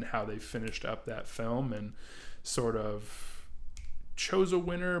job in how they finished up that film and sort of chose a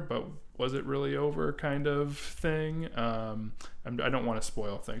winner, but was it really over kind of thing. I don't want to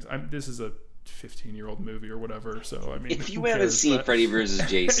spoil things. This is a 15-year-old movie or whatever, so I mean, if you haven't seen Freddy vs.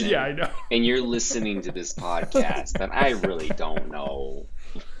 Jason, yeah, I know, and you're listening to this podcast, then I really don't know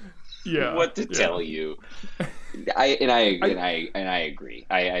what to tell you. I agree.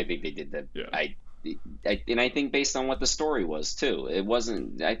 I think they did that. Yeah. I think based on what the story was too, it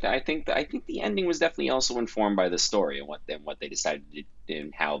wasn't. I think the ending was definitely also informed by the story and what they decided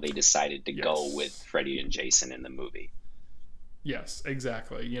and how they decided to go with Freddy and Jason in the movie. Yes,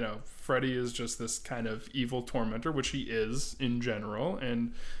 exactly. Freddy is just this kind of evil tormentor, which he is in general,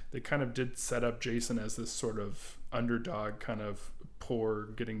 and they kind of did set up Jason as this sort of underdog, kind of poor,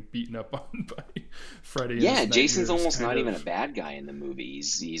 getting beaten up on by Freddy. Yeah, Jason's almost not even a bad guy in the movie.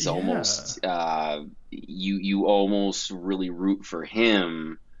 He's almost you almost really root for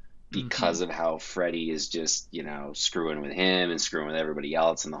him because of how Freddy is just screwing with him and screwing with everybody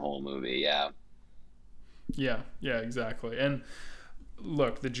else in the whole movie. Yeah, exactly. And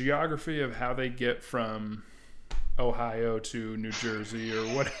look, the geography of how they get from Ohio to New Jersey or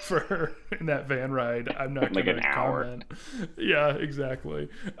whatever in that van ride, I'm not going to comment. Yeah, exactly.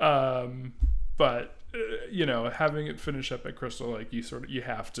 But having it finish up at Crystal Lake, you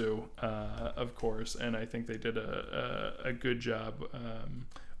have to, of course. And I think they did a good job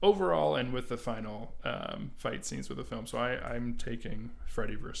overall and with the final fight scenes with the film. So I'm taking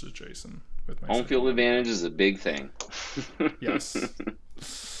Freddy versus Jason with my Home field advantage is a big thing.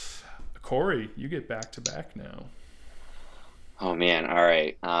 Yes. Corey, you get back to back now. Oh man, all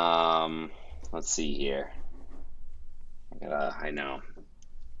right. Let's see here. I know.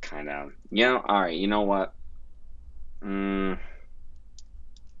 Kind of. All right, you know what? I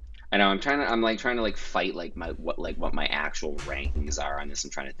know I'm trying to fight what my actual rankings are on this.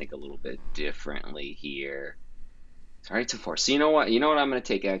 I'm trying to think a little bit differently here. Sorry to force. So you know what I'm going to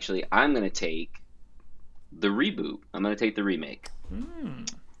take actually? I'm going to take the reboot. I'm going to take the remake.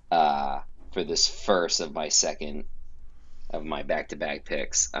 For this first of my second of my back-to-back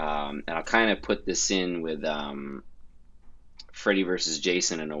picks. And I'll kind of put this in with Freddy versus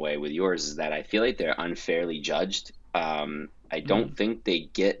Jason in a way with yours, is that I feel like they're unfairly judged. I don't think they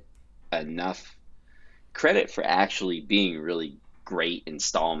get enough credit for actually being really great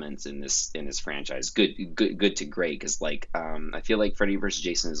installments in this franchise. Good to great, because I feel like Freddy vs.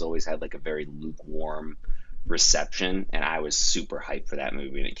 Jason has always had like a very lukewarm reception, and I was super hyped for that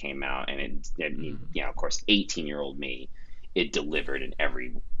movie when it came out, and it of course 18-year-old me, it delivered in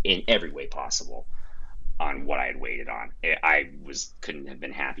every way possible on what I had waited on. I couldn't have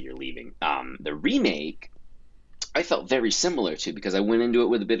been happier leaving. The remake I felt very similar to, because I went into it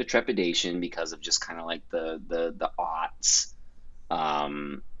with a bit of trepidation because of just kind of like the aughts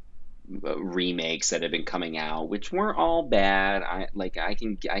remakes that have been coming out, which weren't all bad. I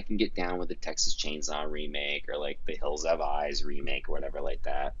can get down with the Texas Chainsaw remake, or like the Hills Have Eyes remake, or whatever like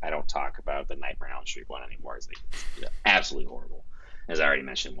that. I don't talk about the Nightmare on Elm Street one anymore. It's absolutely horrible, as I already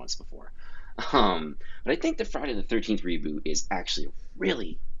mentioned once before. But I think the Friday the 13th reboot is actually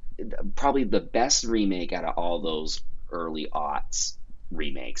really probably the best remake out of all those early aughts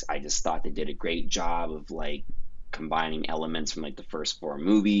remakes. I just thought they did a great job of like combining elements from like the first 4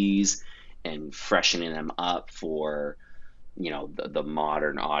 movies and freshening them up for the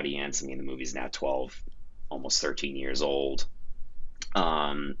modern audience. I mean, the movie's now 12, almost 13 years old.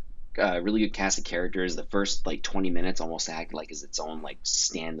 Really good cast of characters. The first like 20 minutes almost act like is its own like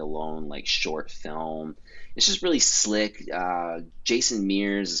standalone like short film. It's just really slick. Jason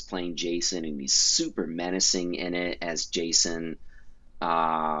Mears is playing Jason, and he's super menacing in it as Jason.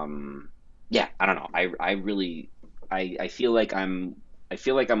 I don't know. I feel like I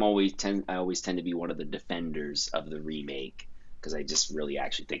always tend to be one of the defenders of the remake, because I just really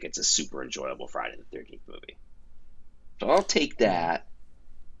actually think it's a super enjoyable Friday the 13th movie. So I'll take that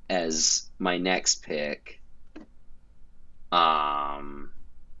as my next pick.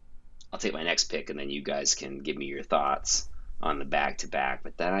 I'll take my next pick, and then you guys can give me your thoughts on the back-to-back.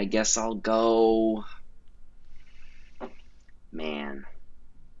 But then I guess I'll go... Man.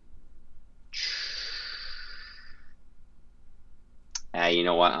 You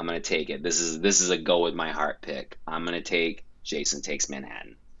know what? I'm going to take it. This is a go with my heart pick. I'm going to take Jason Takes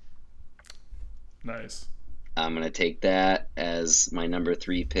Manhattan. Nice. I'm going to take that as my number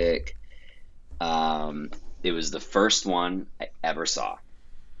 3 pick. It was the first one I ever saw.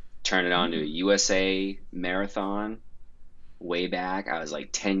 Turned it on to a USA marathon way back. I was like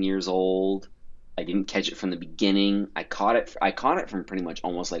 10 years old. I didn't catch it from the beginning. I caught it from pretty much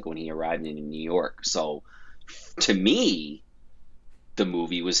almost like when he arrived in New York. So to me, the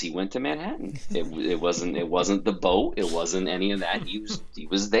movie was he went to Manhattan. It wasn't the boat. It wasn't any of that. He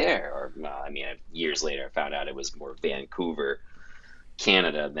was there. Or years later I found out it was more Vancouver,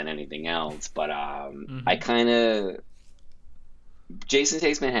 Canada than anything else. But I kind of Jason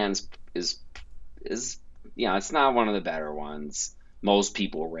Takes Manhattan is it's not one of the better ones. Most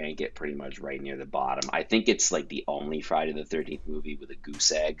people rank it pretty much right near the bottom. I think it's like the only Friday the 13th movie with a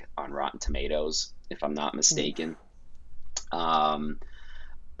goose egg on Rotten Tomatoes, if I'm not mistaken.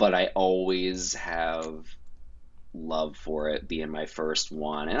 But I always have love for it being my first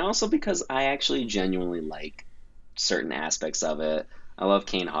one, and also because I actually genuinely like certain aspects of it. I love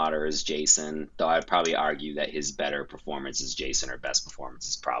Kane Hodder as Jason, though I'd probably argue that his better performance as Jason, or best performance,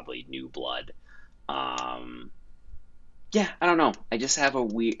 is probably New Blood. I don't know. I just have a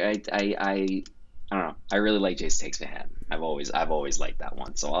weird. I don't know. I really like Jason Takes Manhattan. I've always liked that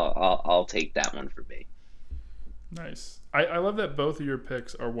one, so I'll take that one for me. Nice. I love that both of your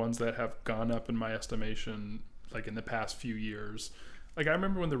picks are ones that have gone up in my estimation, like in the past few years. Like I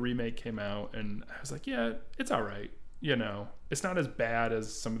remember when the remake came out, and I was like, yeah, it's all right. It's not as bad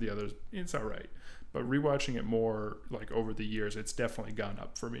as some of the others. It's all right. But rewatching it more, like over the years, it's definitely gone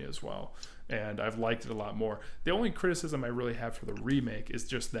up for me as well. And I've liked it a lot more. The only criticism I really have for the remake is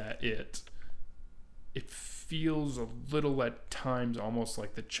just that it it feels a little at times almost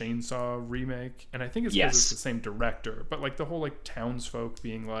like the Chainsaw remake, and I think it's because Yes. it's the same director. But like the whole like townsfolk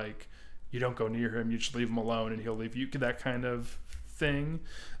being like, you don't go near him, you just leave him alone, and he'll leave you. That kind of thing.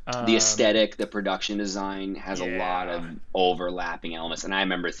 The aesthetic, the production design has a lot yeah. of overlapping elements, and I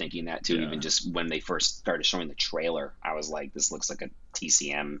remember thinking that too. Yeah. Even just when they first started showing the trailer, I was like, "This looks like a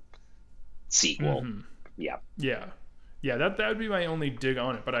TCM sequel." Yeah. Yeah, that would be my only dig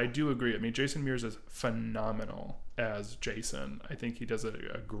on it, but I do agree. I mean, Jason Mewes is phenomenal as Jason. I think he does a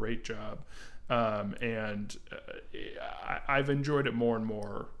great job, and I've enjoyed it more and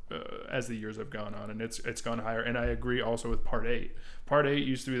more as the years have gone on, and it's gone higher. And I agree also with Part 8. Part 8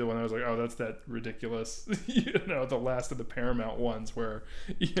 used to be the one that was like, oh, that's that ridiculous, the last of the Paramount ones where,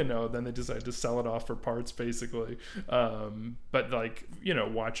 then they decided to sell it off for parts basically. But like,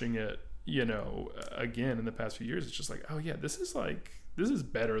 watching it, again in the past few years, it's just like, oh yeah, this is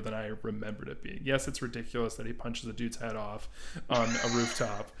better than I remembered it being. Yes, it's ridiculous that he punches a dude's head off on a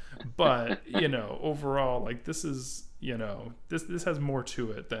rooftop, but overall, like, this is, this has more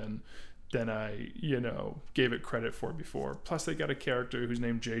to it than I gave it credit for before. Plus they got a character who's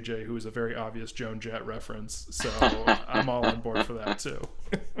named JJ, who is a very obvious Joan Jett reference, so I'm all on board for that too.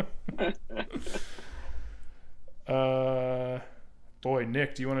 Boy,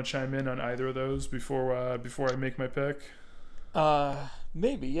 Nick, do you want to chime in on either of those before I make my pick?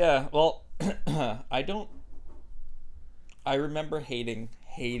 Maybe, yeah. Well, I remember hating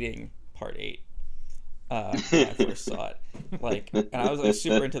Part 8 when I first saw it. And I was like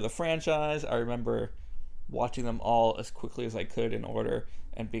super into the franchise. I remember watching them all as quickly as I could in order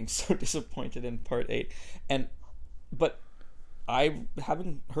and being so disappointed in Part 8. But I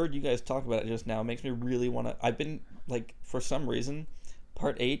haven't heard you guys talk about it just now. It makes me really want to. I've been like, for some reason,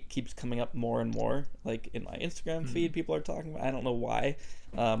 Part 8 keeps coming up more and more. Like in my Instagram feed, people are talking about it. I don't know why.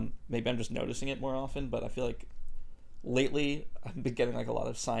 Maybe I'm just noticing it more often, but I feel like lately I've been getting like a lot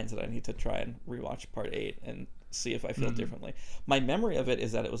of signs that I need to try and rewatch Part 8 and see if I feel differently. My memory of it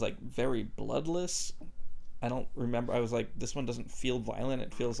is that it was like very bloodless. I don't remember. I was like, this one doesn't feel violent.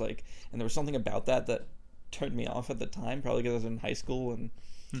 It feels like, and there was something about that turned me off at the time, probably because I was in high school and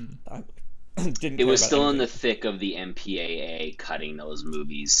I didn't. It was still anything. in the thick of the MPAA cutting those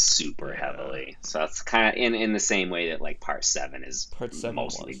movies super heavily, so that's kind of in the same way that like Part 7 is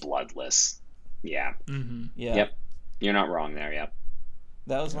mostly bloodless. Yeah. Yeah. Yep. You're not wrong there. Yep.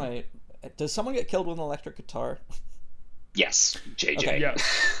 That was my. Does someone get killed with an electric guitar? Yes, JJ. Okay. Yeah,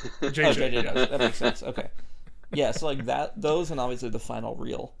 JJ. Oh, JJ does. That makes sense. Okay. Yeah, so like that, those, and obviously the final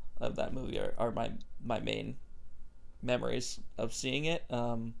reel of that movie are my main memories of seeing it.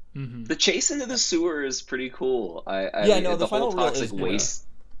 The chase into the sewer is pretty cool. The final whole reel toxic is waste.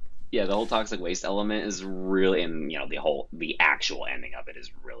 Yeah, the whole toxic waste element is really, and the actual ending of it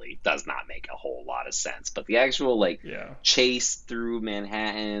does not make a whole lot of sense. But the actual chase through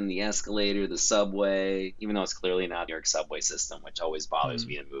Manhattan, the escalator, the subway, even though it's clearly not New York subway system, which always bothers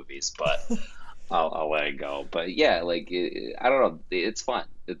me in movies, but I'll let it go. But yeah, I don't know, it's fun.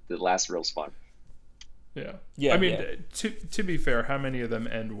 The last reel's fun. Yeah. I mean, to be fair, how many of them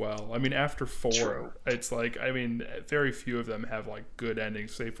end well? I mean, after 4, True. It's like, I mean, very few of them have like good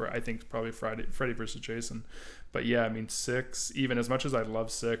endings, save for, I think, probably Freddy versus Jason. But yeah, I mean, 6, even as much as I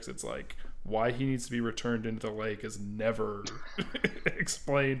love 6, it's like, why he needs to be returned into the lake is never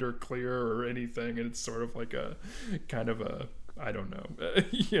explained or clear or anything. And it's sort of like a kind of a, I don't know,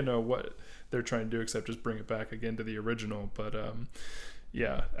 what they're trying to do except just bring it back again to the original. But,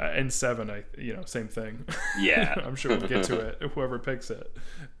 yeah, and 7, same thing. Yeah. I'm sure we'll get to it, whoever picks it.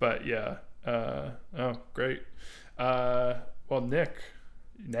 But yeah, oh, great. Well, Nick,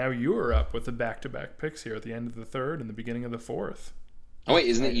 now you are up with the back-to-back picks here at the end of the 3rd and the beginning of the 4th. Oh, wait,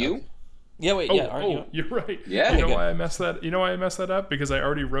 isn't it you? Yeah, wait, you're right. Yeah. You know why I messed that up? Because I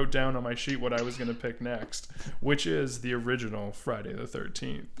already wrote down on my sheet what I was going to pick next, which is the original Friday the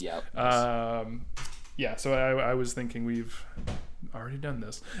 13th. Yep. Yeah, so I was thinking we've already done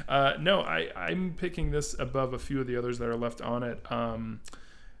this. No, I'm picking this above a few of the others that are left on it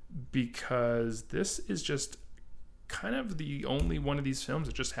because this is just kind of the only one of these films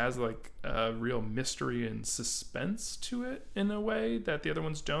that just has like a real mystery and suspense to it in a way that the other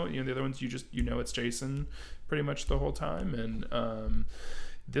ones don't. The other ones you know it's Jason pretty much the whole time, and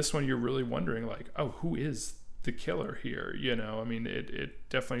this one you're really wondering like, oh, who is the killer here? I mean, it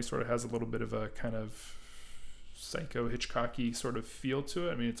definitely sort of has a little bit of a kind of Psycho Hitchcocky sort of feel to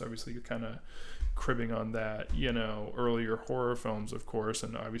it. I mean, it's obviously kind of cribbing on that, earlier horror films, of course,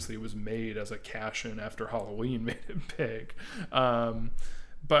 and obviously it was made as a cash-in after Halloween made it big.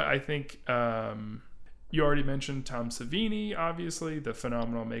 But I think You already mentioned Tom Savini, obviously, the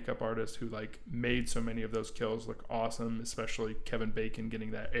phenomenal makeup artist who like made so many of those kills look awesome, especially Kevin Bacon getting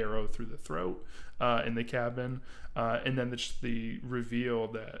that arrow through the throat in the cabin. And then the reveal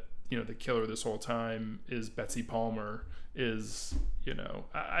that, the killer this whole time is Betsy Palmer is,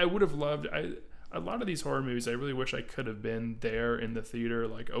 I would have loved... a lot of these horror movies, I really wish I could have been there in the theater,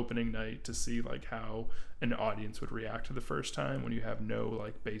 like opening night, to see like how an audience would react to the first time when you have no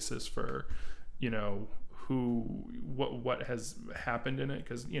like basis for, what has happened in it.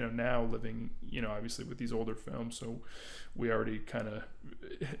 Because now living obviously with these older films, so we already kind of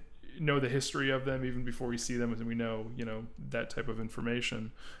know the history of them even before we see them, and we know that type of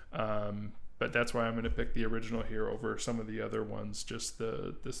information. But that's why I'm going to pick the original here over some of the other ones. Just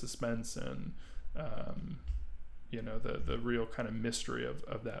the suspense and the real kind of mystery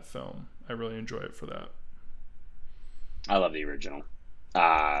of that film. I really enjoy it for that. I love the original.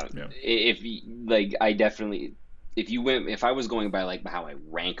 Yeah. If I was going by like how I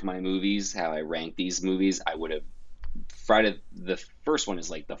rank my movies, how I rank these movies, I would have Friday the first one was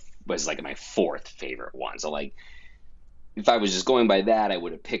like my fourth favorite one. So like if I was just going by that, I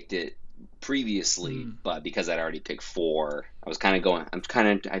would have picked it previously, but because I'd already picked 4, I've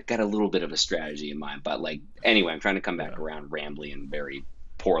got a little bit of a strategy in mind, but like anyway, I'm trying to come back around rambly and very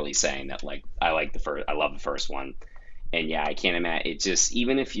poorly saying that like I love the first one. And yeah, I can't imagine it. Just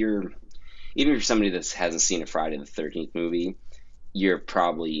even if you're somebody that hasn't seen a Friday the 13th movie, you're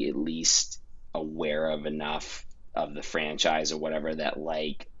probably at least aware of enough of the franchise or whatever that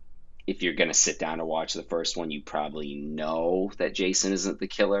like if you're gonna sit down to watch the first one, you probably know that Jason isn't the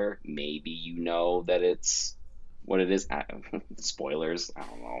killer. Maybe that it's what it is. Spoilers. I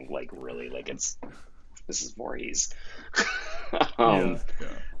don't know. Like really, like this is Voorhees.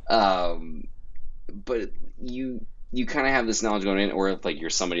 But you kind of have this knowledge going in, or if like you're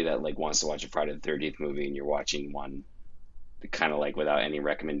somebody that like wants to watch a Friday the 13th movie and you're watching one kind of like without any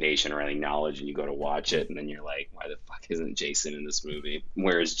recommendation or any knowledge, and you go to watch it and then you're like, why the fuck isn't Jason in this movie?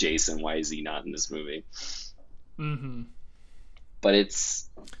 Where is Jason? Why is he not in this movie? Mm-hmm. But I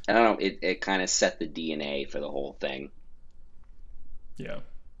don't know, it kind of set the DNA for the whole thing. Yeah.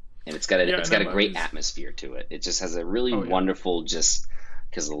 And it's got a great atmosphere to it. It just has a really wonderful, just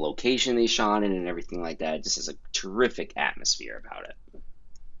because of the location they shot in and everything like that, it just has a terrific atmosphere about it.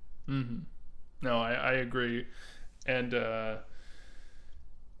 Mm-hmm. No, I agree. And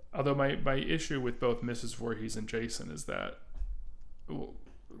although my issue with both Mrs. Voorhees and Jason is that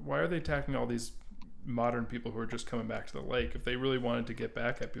why are they attacking all these modern people who are just coming back to the lake? If they really wanted to get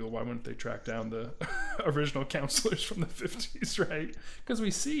back at people, why wouldn't they track down the original counselors from the 50s, right? Because we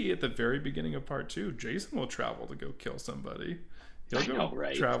see at the very beginning of part 2, Jason will travel to go kill somebody. He'll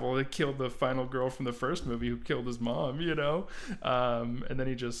go travel to kill the final girl from the first movie who killed his mom, and then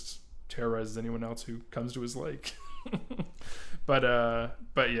he just terrorizes anyone else who comes to his lake. but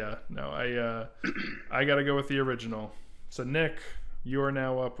yeah, no, I gotta go with the original. So Nick, you are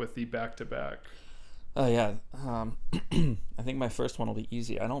now up with the back-to-back. Oh yeah, I think my first one will be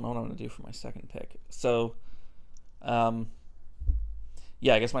easy. I don't know what I'm gonna do for my second pick. So,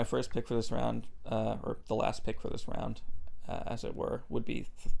 yeah, I guess my first pick for this round, or the last pick for this round, as it were, would be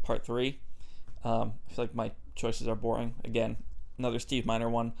part 3. I feel like my choices are boring. Again, another Steve Miner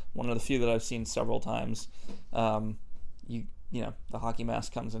one of the few that I've seen several times. The hockey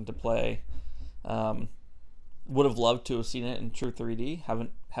mask comes into play. Would have loved to have seen it in true 3D.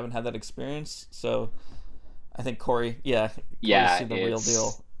 Haven't had that experience. So I think Corey's seen the real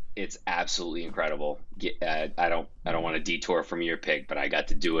deal. It's absolutely incredible. I don't want to detour from your pick, but I got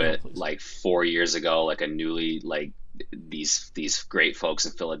to do it like 4 years ago. Like these great folks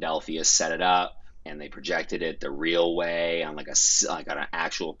in Philadelphia set it up. And they projected it the real way on on an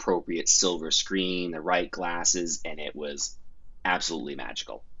actual appropriate silver screen, the right glasses, and it was absolutely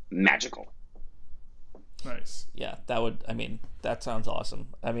magical. Nice. Yeah, that sounds awesome.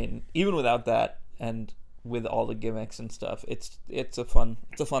 I mean, even without that and with all the gimmicks and stuff, it's a fun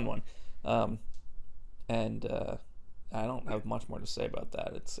one. I don't have much more to say about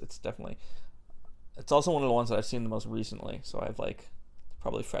that. It's also one of the ones that I've seen the most recently, so I've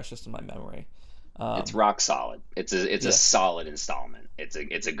probably freshest in my memory. It's rock solid. It's a solid installment. It's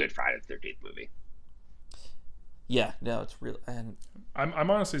a good Friday the 13th movie. Yeah, no, it's real. And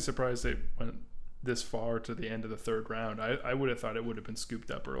I'm honestly surprised they went this far to the end of the third round. I would have thought it would have been scooped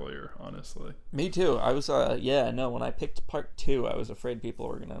up earlier, honestly. Me too. I was when I picked part 2, I was afraid people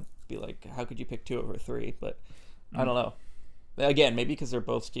were gonna be like, how could you pick 2 over 3? But I don't know. Again, maybe because they're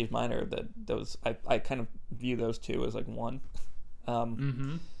both Steve Miner, I kind of view those two as like one.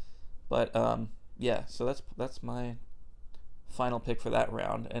 But yeah, so that's my final pick for that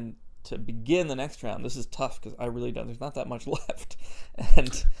round. And to begin the next round. This is tough because I really don't. There's not that much left,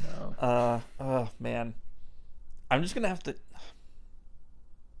 and oh man, I'm just gonna have to.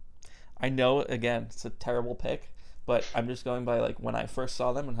 I know again it's a terrible pick, but I'm just going by like when I first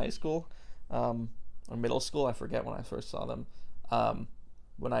saw them in high school, or middle school. I forget when I first saw them.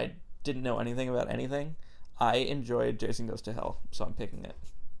 When I didn't know anything about anything, I enjoyed Jason Goes to Hell, so I'm picking it.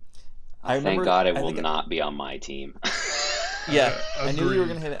 Thank God it will not be on my team. Yeah, I knew you were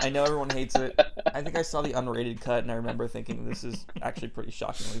going to hit it. I know everyone hates it. I think I saw the unrated cut, and I remember thinking this is actually pretty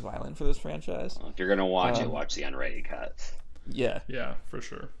shockingly violent for this franchise. Well, if you're going to watch it, watch the unrated cut. Yeah. Yeah, for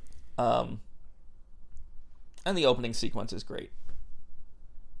sure. And the opening sequence is great.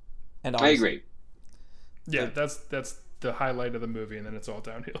 And I agree. Yeah, that's the highlight of the movie, and then it's all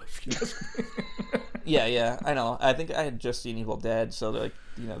downhill. If you ask me. Yeah, I know. I think I had just seen Evil Dead, so like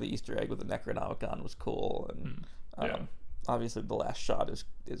the Easter egg with the Necronomicon was cool, and obviously the last shot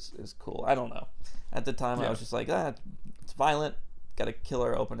is cool. I don't know. At the time, I was just like, it's violent, got a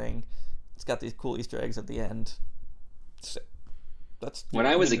killer opening, it's got these cool Easter eggs at the end. That's when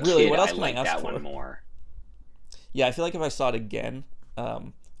I was a really, kid, what else I can liked I ask that for? one more. Yeah, I feel like if I saw it again, I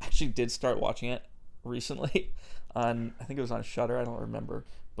actually did start watching it recently on, I think it was on Shudder, I don't remember,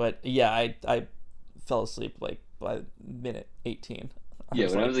 but yeah, I fell asleep like by minute 18.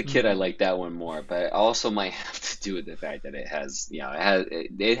 When I was a kid, I liked that one more, but it also might have to do with the fact that it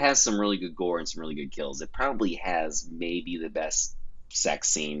has some really good gore and some really good kills. It probably has maybe the best sex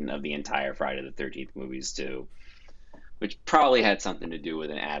scene of the entire Friday the 13th movies too, which probably had something to do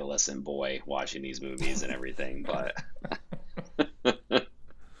with an adolescent boy watching these movies and everything, but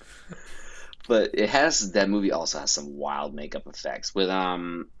but that movie also has some wild makeup effects with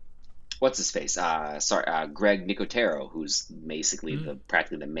what's his face? Greg Nicotero, who's basically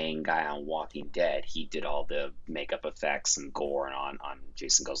practically the main guy on Walking Dead. He did all the makeup effects and gore and on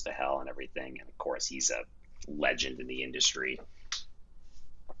Jason Goes to Hell and everything. And of course, he's a legend in the industry.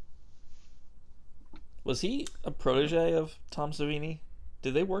 Was he a protege of Tom Savini?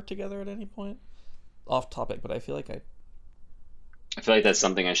 Did they work together at any point? Off topic, but I feel like I feel like that's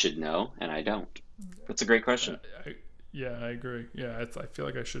something I should know, and I don't. That's a great question. I agree. Yeah, I feel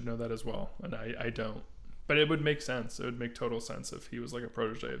like I should know that as well, and I don't. But it would make sense. It would make total sense if he was like a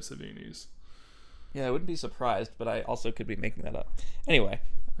protege of Savini's. Yeah, I wouldn't be surprised, but I also could be making that up. Anyway.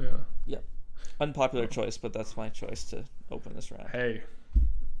 Yeah. Unpopular choice, but that's my choice to open this round. Hey,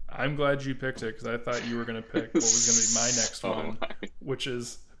 I'm glad you picked it because I thought you were going to pick what was going to be my next one, which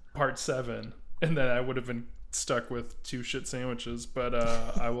is Part 7, and then I would have been stuck with 2 shit sandwiches. But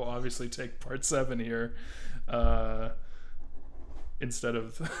I will obviously take Part 7 here. Instead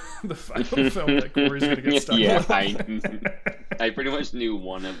of the final film that Corey's going to get stuck with. I pretty much knew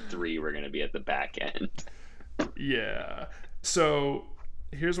one of 3 were going to be at the back end. Yeah. So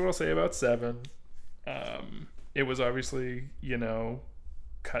here's what I'll say about 7. It was obviously,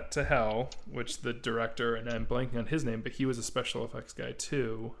 cut to hell, which the director, and I'm blanking on his name, but he was a special effects guy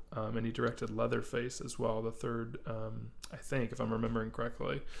too. And he directed Leatherface as well, the third, I think, if I'm remembering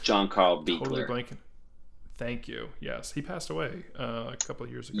correctly. John Carl Buechler. Totally blanking. Thank you. Yes, he passed away a couple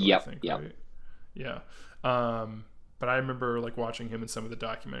of years ago. Yep, I think. yep. Right? Yeah. But I remember like watching him in some of the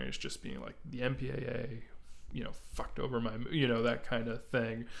documentaries, just being like the MPAA, fucked over my, that kind of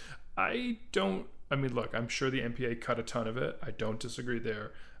thing. Look, I'm sure the MPAA cut a ton of it. I don't disagree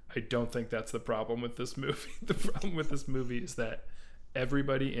there. I don't think that's the problem with this movie. The problem with this movie is that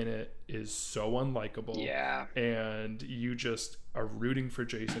everybody in it is so unlikable. Yeah. And you just are rooting for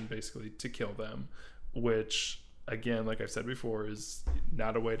Jason basically to kill them, which, again, like I've said before, is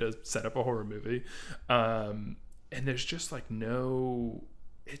not a way to set up a horror movie. And there's just like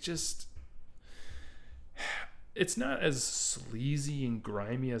it's not as sleazy and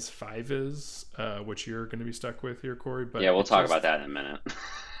grimy as 5 is, which you're going to be stuck with here, Corey. But yeah, we'll talk about that in a minute.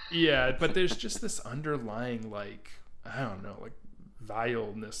 Yeah, but there's just this underlying, like, I don't know, like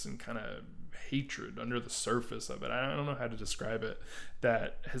vileness and kind of hatred under the surface of it. I don't know how to describe it.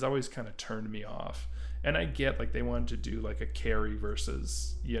 That has always kind of turned me off. And I get like they wanted to do like a Carrie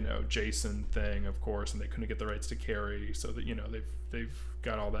versus Jason thing, of course, and they couldn't get the rights to Carrie, so that they've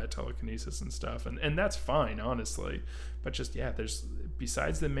got all that telekinesis and stuff, and that's fine, honestly. But just there's,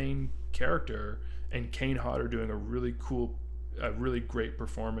 besides the main character and Kane Hodder doing a really great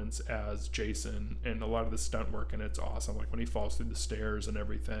performance as Jason, and a lot of the stunt work, and it's awesome, like when he falls through the stairs and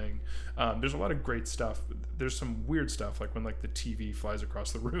everything. There's a lot of great stuff. There's some weird stuff, like when like the TV flies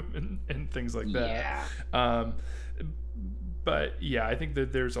across the room and things like that. But yeah, I think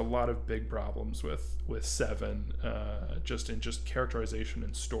that there's a lot of big problems with 7, just characterization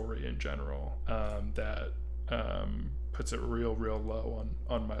and story in general, that puts it real low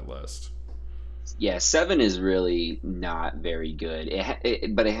on my list. Yeah, 7 is really not very good.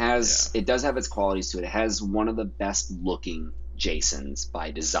 But it does have its qualities to it. It has one of the best looking Jasons by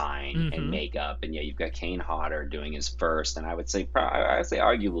design and makeup, and yeah, you've got Kane Hodder doing his first, and I would say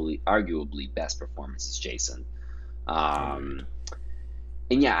arguably best performance as Jason. And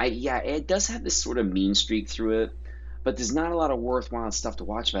it does have this sort of mean streak through it. But there's not a lot of worthwhile stuff to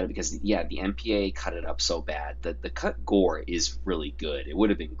watch about it because, the MPA cut it up so bad. The cut gore is really good. It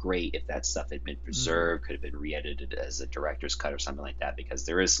would have been great if that stuff had been preserved, could have been re-edited as a director's cut or something like that, because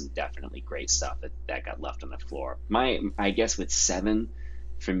there is some definitely great stuff that got left on the floor. I guess with 7,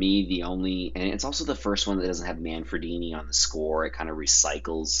 for me, and it's also the first one that doesn't have Manfredini on the score. It kind of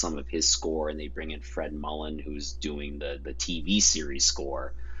recycles some of his score, and they bring in Fred Mullen, who's doing the TV series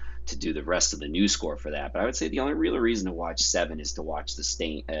score, to do the rest of the new score for that. But I would say the only real reason to watch 7 is to watch the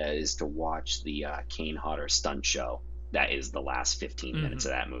Kane Hodder stunt show. That is the last 15 minutes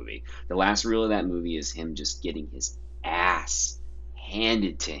of that movie. The last reel of that movie is him just getting his ass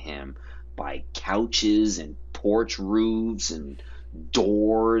handed to him by couches and porch roofs and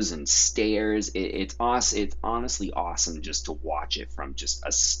doors and stairs. It's awesome. It's honestly awesome just to watch it from just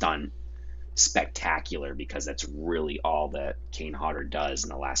a stunt spectacular, because that's really all that Kane Hodder does in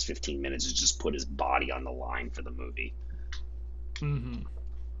the last 15 minutes is just put his body on the line for the movie. And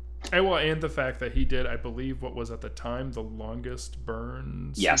the fact that he did, I believe, what was at the time the longest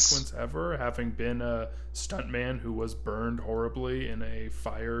burn sequence ever, having been a stuntman who was burned horribly in a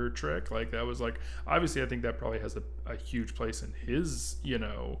fire trick. Like, that was like, obviously I think that probably has a huge place in his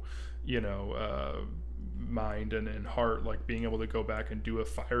mind and heart, like being able to go back and do a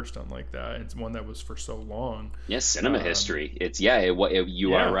fire stunt like that. It's one that was for so long. Yes, cinema history.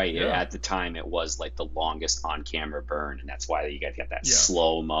 You are right. At the time, it was like the longest on-camera burn, and that's why you got that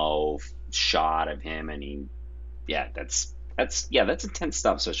slow-mo shot of him. And that's intense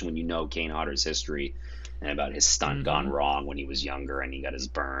stuff, especially when you know Kane Hodder's history and about his stunt gone wrong when he was younger and he got his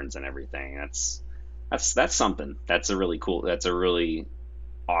burns and everything. That's something. That's a really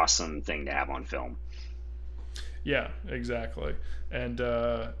awesome thing to have on film. Yeah, exactly. And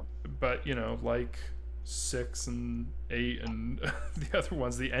but like 6 and 8 and the other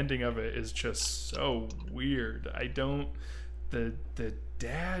ones, the ending of it is just so weird. The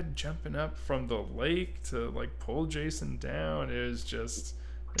dad jumping up from the lake to like pull Jason down is just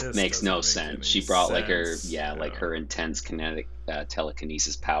makes no sense. She brought her intense kinetic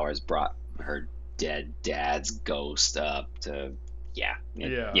telekinesis powers brought her dead dad's ghost up to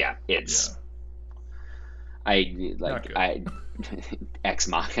Ex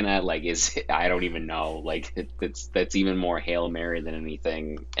Machina, I don't even know, that's even more Hail Mary than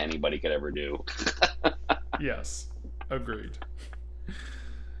anything anybody could ever do. Yes, agreed.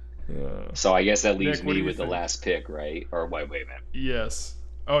 So I guess that leaves me with the last pick, right? Or wait a minute. Yes.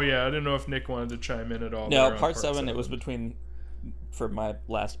 Oh yeah, I didn't know if Nick wanted to chime in at all. No, part 7, it was between, for my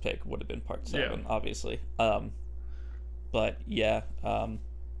last pick would have been part 7, obviously. But yeah,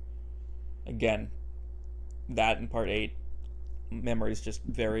 again, that and part 8, memories just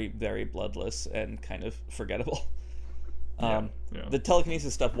very, very bloodless and kind of forgettable. The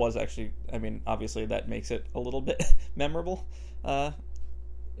telekinesis stuff was actually, obviously that makes it a little bit memorable,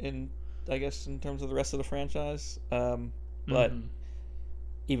 in terms of the rest of the franchise. But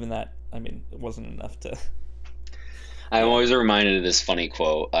even that, it wasn't enough to... I'm always reminded of this funny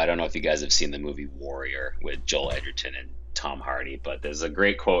quote. I don't know if you guys have seen the movie Warrior with Joel Edgerton and Tom Hardy, but there's a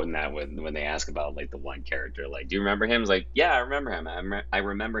great quote in that when they ask about the one character, do you remember him? He's like, yeah, I remember him. I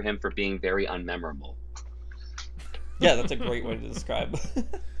remember him for being very unmemorable. Yeah, that's a great way to describe.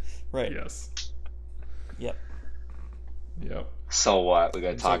 Right. Yes. Yep. So what? We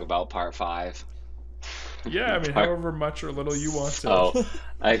got to talk about part 5. Yeah, however much or little you want to. Oh,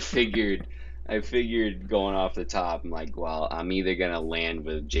 I figured going off the top, I'm like, well, I'm either gonna land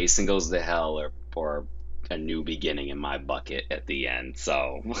with Jason Goes to Hell or A New Beginning in my bucket at the end.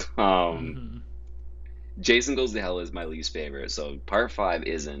 So Jason Goes to Hell is my least favorite, so part 5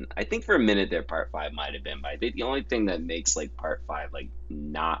 isn't. I think for a minute there part 5 might have been, but I think the only thing that makes part 5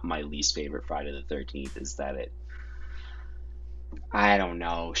 not my least favorite Friday the 13th is that it, I don't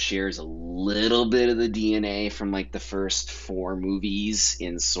know, shares a little bit of the DNA from the first 4 movies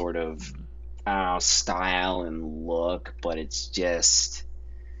in sort of style and look, but it's just,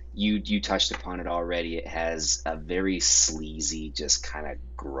 you touched upon it already. It has a very sleazy, just kind of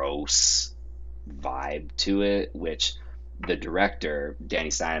gross vibe to it, which the director, Danny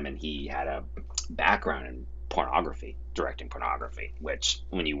Steinman, he had a background in pornography, directing pornography, which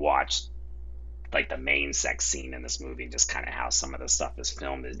when you watch like the main sex scene in this movie, just kind of how some of the stuff is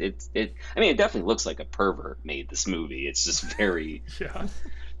filmed. I mean, it definitely looks like a pervert made this movie. It's just very, Yeah.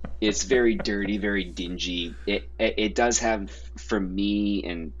 it's very dirty, very dingy. It does have, for me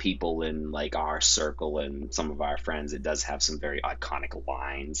and people in like our circle and some of our friends, it does have some very iconic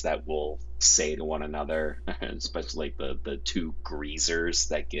lines that we'll say to one another, especially like the two greasers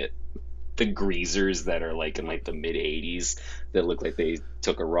that get the greasers that are like in like the mid 80s that look like they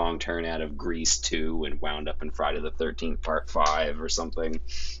took a wrong turn out of Grease 2 and wound up in Friday the 13th Part 5 or something.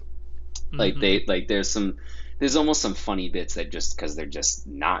 Like there's almost some funny bits that just because they're just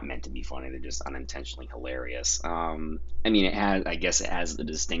not meant to be funny, they're just unintentionally hilarious. I mean, I guess it has the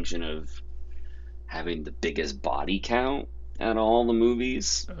distinction of having the biggest body count out of all the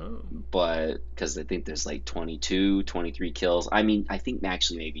movies, but because I think there's like 22, 23 kills. I mean, I think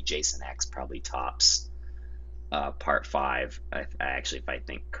actually maybe Jason X probably tops Part 5. Actually, if I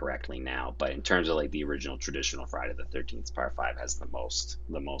think correctly now, but in terms of like the original traditional Friday the 13th, Part 5 has the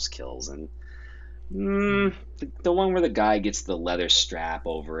most kills. And the one where the guy gets the leather strap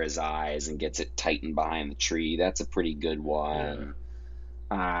over his eyes and gets it tightened behind the tree, that's a pretty good one.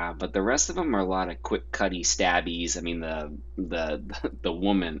 But the rest of them are a lot of quick cutty stabbies. I mean, the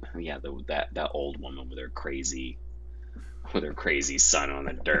woman, that old woman with her crazy son on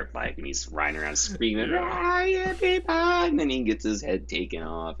a dirt bike, and he's riding around screaming, yeah, people, and then he gets his head taken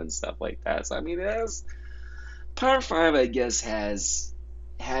off and stuff like that. So I mean, Part 5, I guess, has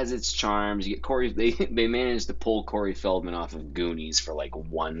its charms. You get Corey. They managed to pull Corey Feldman off of Goonies for like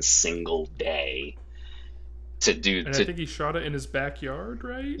one single day. I think he shot it in his backyard,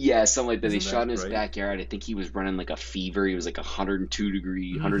 right? Yeah, something like that. They shot in his right? backyard. I think he was running like a fever. He was like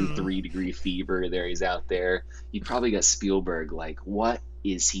 103 degree fever. There, he's out there. You probably got Spielberg like, what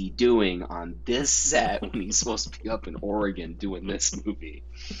is he doing on this set when he's supposed to be up in Oregon doing this movie?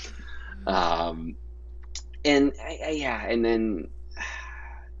 And then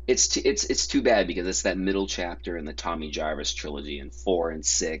it's too bad because it's that middle chapter in the Tommy Jarvis trilogy, and 4 and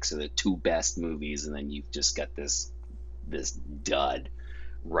 6 are the two best movies, and then you've just got this dud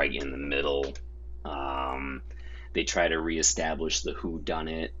right in the middle. They try to reestablish the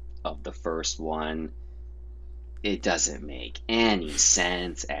whodunit of the first one. It doesn't make any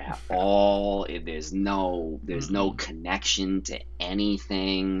sense at all. There's no connection to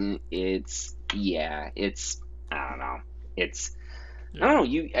anything. I don't know. I don't know.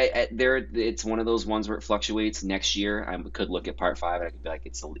 It's one of those ones where it fluctuates. Next year, I could look at Part 5 and I could be like,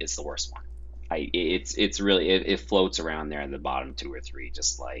 it's the worst one. It's really it floats around there in the bottom 2 or 3.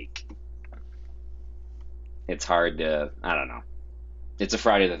 Just like it's hard to. I don't know. It's a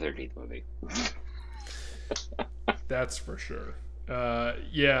Friday the 13th movie. That's for sure.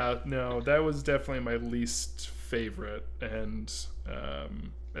 Yeah, no, that was definitely my least favorite, and I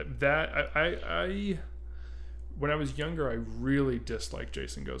when I was younger, I really disliked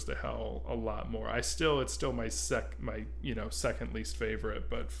Jason Goes to Hell a lot more. It's still my second least favorite,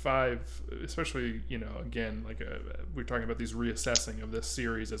 but 5, especially, again, like we're talking about these reassessing of this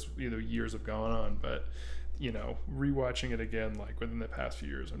series as years have gone on, but rewatching it again, like within the past few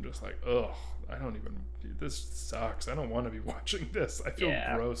years, I'm just like, ugh, this sucks. I don't want to be watching this. I feel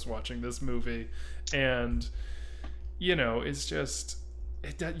gross watching this movie, and it's just.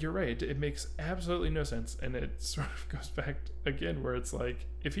 You're right. It makes absolutely no sense, and it sort of goes back again where it's like,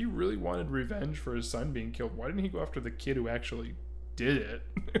 if he really wanted revenge for his son being killed, why didn't he go after the kid who actually did it,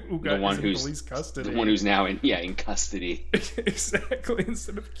 who got in police custody, the one who's now in custody? Exactly.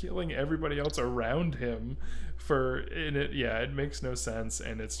 Instead of killing everybody else around him it makes no sense,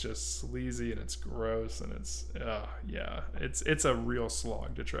 and it's just sleazy and it's gross, and it's a real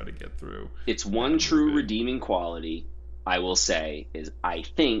slog to try to get through. It's one true redeeming quality, I will say, is I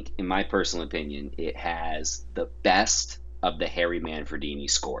think, in my personal opinion, it has the best of the Harry Manfredini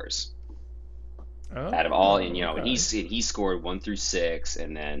scores. Out of all, and he scored 1 through 6,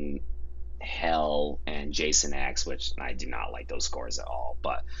 and then Hell and Jason X, which I do not like those scores at all.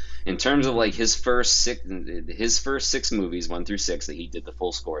 But in terms of like his first 6 movies, 1 through 6, that he did the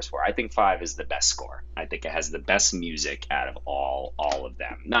full scores for, I think 5 is the best score. I think it has the best music out of all of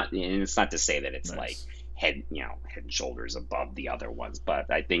them. And it's not to say that it's like head and shoulders above the other ones,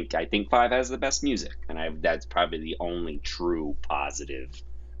 but I think 5 has the best music, and that's probably the only true positive,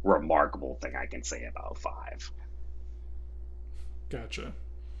 remarkable thing I can say about 5. Gotcha.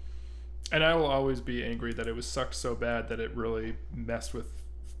 And I will always be angry that it was sucked so bad that it really messed with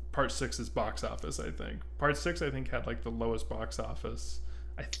Part 6's box office. I think Part 6 had like the lowest box office.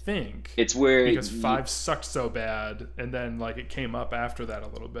 I think it's where because 5 sucked so bad, and then like it came up after that a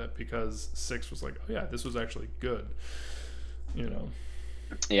little bit because 6 was like, oh yeah, this was actually good.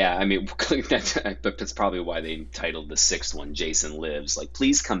 Yeah, I mean, that's probably why they titled the sixth one Jason Lives. Like,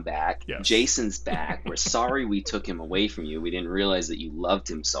 please come back. Yes. Jason's back. We're sorry we took him away from you. We didn't realize that you loved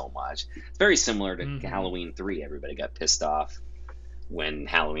him so much. It's very similar to Halloween 3. Everybody got pissed off when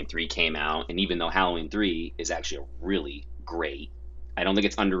Halloween 3 came out. And even though Halloween 3 is actually a really great, I don't think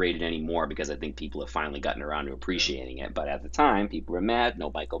it's underrated anymore because I think people have finally gotten around to appreciating it. But at the time, people were mad.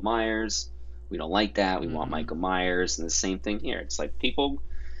 No Michael Myers. We don't like that. We want Michael Myers. And the same thing here. It's like people...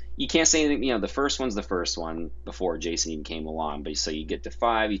 You can't say anything, the first one's the first one before Jason even came along. But so you get to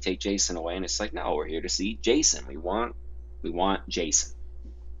 5, you take Jason away, and it's like, no, we're here to see Jason. We want Jason.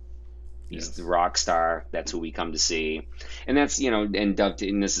 He's the rock star. That's who we come to see. And that's,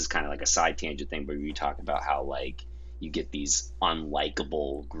 and this is kind of like a side tangent thing, but we talk about how, like, you get these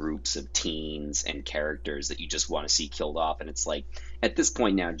unlikable groups of teens and characters that you just want to see killed off. And it's like, at this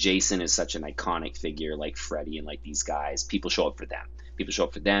point now, Jason is such an iconic figure, like Freddy and like these guys. People show up for them.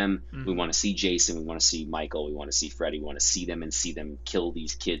 We want to see Jason. We want to see Michael. We want to see Freddy. We want to see them and see them kill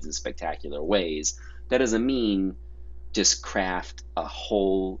these kids in spectacular ways. That doesn't mean just craft a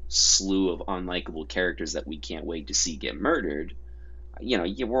whole slew of unlikable characters that we can't wait to see get murdered.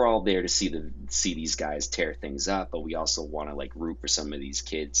 We're all there to see these guys tear things up, but we also want to like root for some of these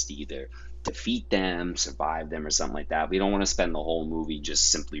kids to either defeat them, survive them, or something like that. We don't want to spend the whole movie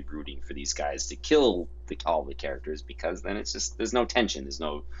just simply rooting for these guys to kill all the characters, because then it's just, there's no tension,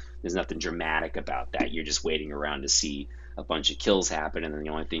 there's nothing dramatic about that. You're just waiting around to see a bunch of kills happen, and then the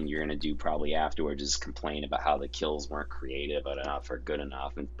only thing you're going to do probably afterwards is complain about how the kills weren't creative enough or good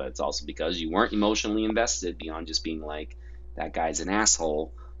enough. But it's also because you weren't emotionally invested beyond just being like, that guy's an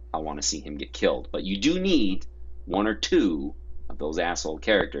asshole, I want to see him get killed. But you do need one or two of those asshole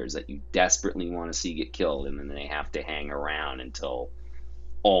characters that you desperately want to see get killed, and then they have to hang around until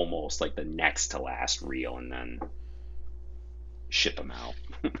almost like the next to last reel, and then ship them out.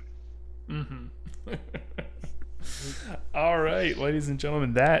 All right, ladies and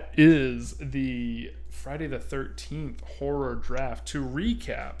gentlemen, that is the Friday the 13th horror draft. To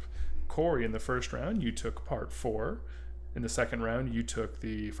recap, Corey, in the first round, you took part 4. In the second round, you took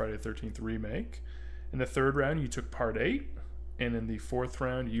the Friday the 13th remake. In the third round, you took part 8. And in the fourth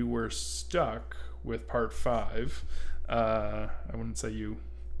round, you were stuck with part 5. I wouldn't say you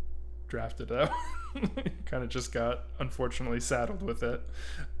drafted out. You kind of just got, unfortunately, saddled with it.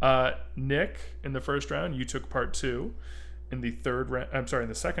 Nick, in the first round, you took part 2. In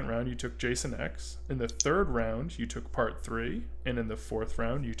the second round, you took Jason X. In the third round, you took part 3. And in the fourth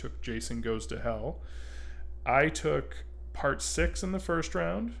round, you took Jason Goes to Hell. I took part 6 in the first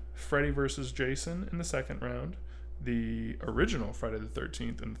round, Freddy vs. Jason in the second round, the original Friday the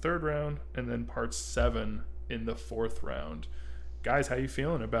 13th in the third round, and then part 7 in the fourth round. Guys, how you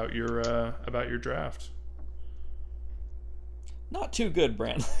feeling about your draft? Not too good,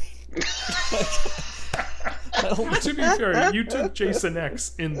 Brandon. To be fair, you took Jason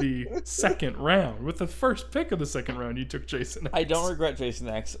X in the second round. With the first pick of the second round, you took Jason X. I don't regret Jason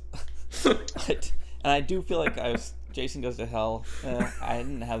X. And I do feel like Jason Goes to Hell. I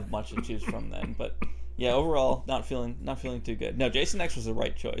didn't have much to choose from then, but yeah, overall, not feeling too good. No, Jason X was the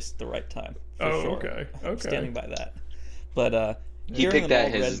right choice, the right time. For sure. Okay. Standing by that. But he picked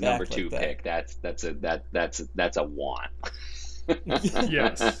that his number 2 pick. That's a want.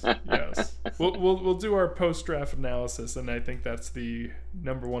 Yes. We'll do our post-draft analysis, and I think that's the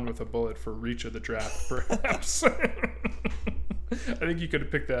number 1 with a bullet for reach of the draft, perhaps. I think you could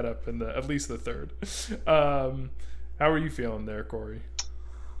have picked that up in at least the third. How are you feeling there, Corey?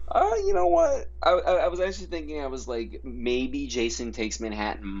 You know what? I was actually thinking, I was like, maybe Jason Takes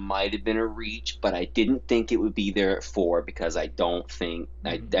Manhattan might have been a reach, but I didn't think it would be there at 4, because I don't think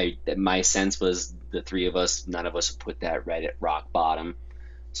my sense was the three of us, none of us would put that right at rock bottom.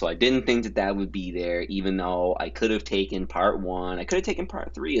 So I didn't think that would be there, even though I could have taken part 1. I could have taken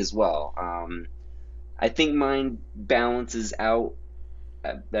part 3 as well. I think mine balances out.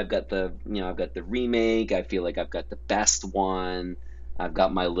 I've got the remake. I feel like I've got the best one. I've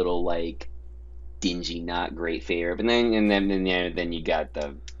got my little like dingy, not great favorite. But then you got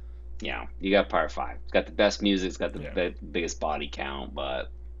you got part 5. It's got the best music. It's got the biggest body count.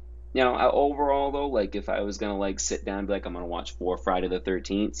 But overall though, like if I was gonna like sit down and be like, I'm gonna watch 4 Friday the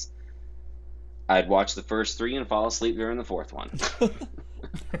 13th, I'd watch the first 3 and fall asleep during the 4th one.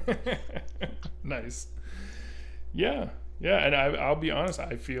 Nice. Yeah, and I'll be honest,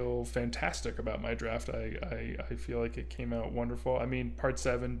 I feel fantastic about my draft. I feel like it came out wonderful. I mean, part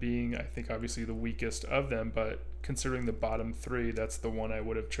 7 being, I think, obviously the weakest of them, but considering the bottom 3, that's the one I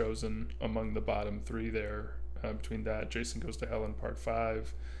would have chosen among the bottom 3 there, between that, Jason Goes to Hell, and part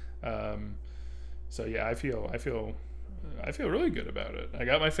 5. So yeah, I feel I feel really good about it. I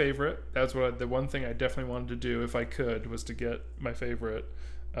got my favorite. That's the one thing I definitely wanted to do if I could was to get my favorite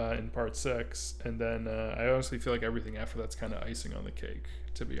in part 6, and then I honestly feel like everything after that's kind of icing on the cake,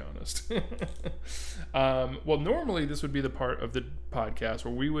 to be honest. Well, normally this would be the part of the podcast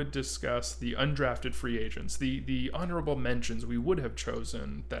where we would discuss the undrafted free agents, the honorable mentions we would have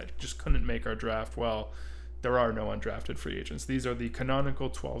chosen that just couldn't make our draft. Well, there are no undrafted free agents. These are the canonical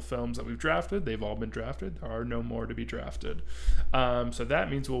 12 films that we've drafted. They've all been drafted. There are no more to be drafted. So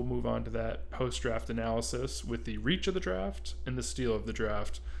that means we'll move on to that post-draft analysis with the reach of the draft and the steal of the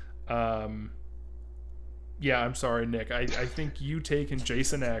draft. Yeah, I'm sorry, Nick. I think you taking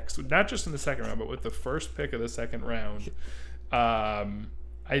Jason X, not just in the second round, but with the first pick of the second round, I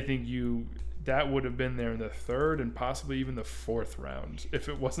think that would have been there in the third and possibly even the fourth round if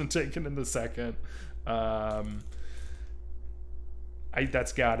it wasn't taken in the second.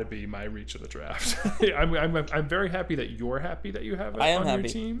 That's got to be my reach of the draft. I'm very happy that you're happy that you have it on your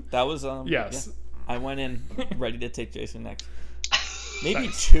team. That was yes. Yeah. I went in ready to take Jason X. Maybe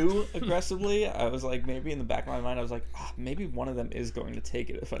too aggressively. I was like, maybe in the back of my mind, I was like, maybe one of them is going to take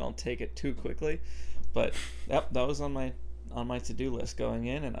it if I don't take it too quickly. But yep, that was on my to-do list going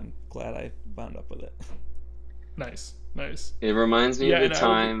in, and I'm glad I wound up with it. Nice. It reminds me of the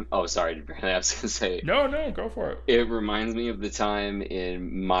time. Oh, sorry, I was going to say. No, go for it. It reminds me of the time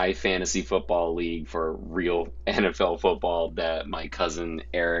in my fantasy football league for real NFL football that my cousin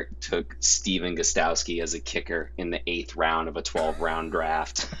Eric took Steven Gostowski as a kicker in the 8th round of a 12-round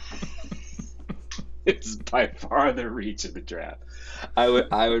draft. It's by far the reach of the draft. I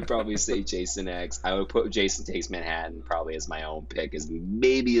would probably say Jason X. I would put Jason Takes Manhattan probably as my own pick, as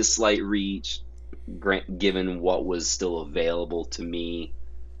maybe a slight reach, given what was still available to me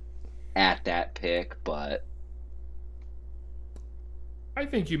at that pick. But I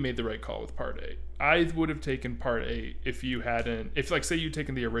think you made the right call with part 8. I would have taken part 8 if you hadn't, if like say you'd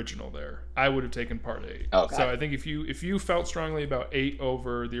taken the original there, I would have taken part 8. Okay. So I think if you felt strongly about 8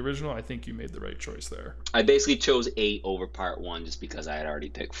 over the original, I think you made the right choice there. I basically chose 8 over part 1 just because I had already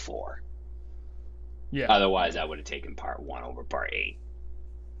picked 4. Yeah. Otherwise I would have taken part 1 over part 8.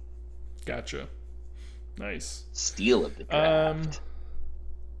 Gotcha. Nice. Steal of the draft.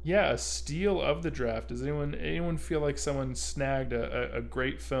 Yeah, a steal of the draft. Does anyone feel like someone snagged a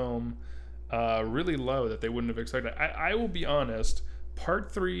great film really low that they wouldn't have expected? I will be honest,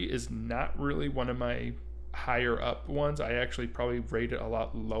 part 3 is not really one of my higher up ones. I actually probably rate it a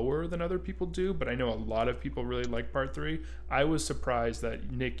lot lower than other people do, but I know a lot of people really like part 3. I was surprised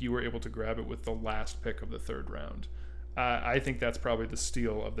that, Nick, you were able to grab it with the last pick of the 3rd round. I think that's probably the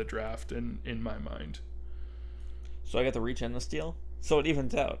steal of the draft in my mind. So I got the reach and the steal? So it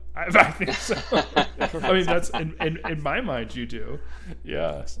evens out. I think so. I mean, that's in my mind, you do.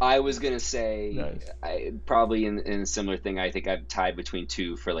 Yeah. I was gonna say, nice. Probably in a similar thing. I think I've tied between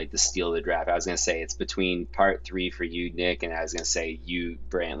 2 for like the steal of the draft. I was gonna say it's between part 3 for you, Nick, and I was gonna say you,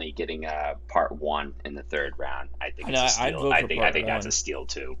 Brantley, getting part 1 in the 3rd round. I think it's a steal. I think that's a steal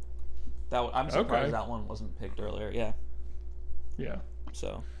too. I'm surprised that one wasn't picked earlier. Yeah. Yeah.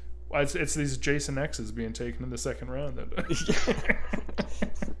 So. Well, it's these Jason X's being taken in the 2nd round that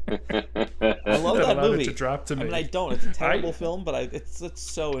I love that movie. To drop to me. I mean, I don't. It's a terrible film, but it's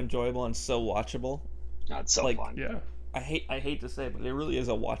so enjoyable and so watchable. It's so fun. Yeah. I hate to say it, but it really is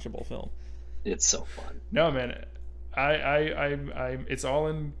a watchable film. It's so fun. No, man. I'm it's all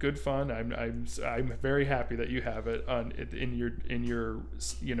in good fun. I'm very happy that you have it in your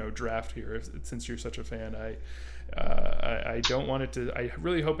draft here, since you're such a fan. I don't want it to. I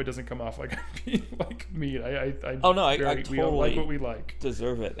really hope it doesn't come off like I'm being like mean. I totally we all like what we like.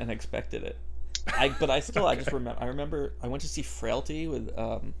 Deserve it and expected it. I just remember I went to see Frailty with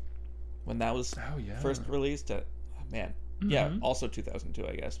when that was first released. Yeah, also 2002,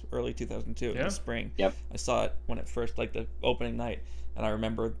 I guess, early 2002 in the spring. Yep. I saw it when it first, like the opening night, and I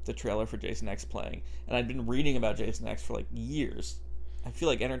remember the trailer for Jason X playing, and I'd been reading about Jason X for like years. I feel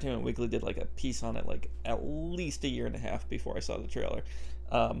like Entertainment Weekly did like a piece on it like at least a year and a half before I saw the trailer.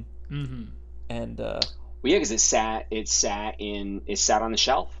 Well, yeah, because it sat on the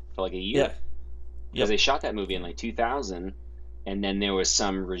shelf for like a year. Yeah. Because they shot that movie in like 2000, and then there was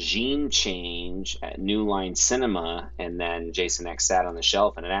some regime change at New Line Cinema, and then Jason X sat on the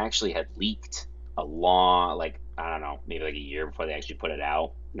shelf, and it actually had leaked a maybe like a year before they actually put it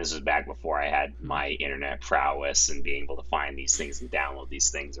out. And this was back before I had my internet prowess and being able to find these things and download these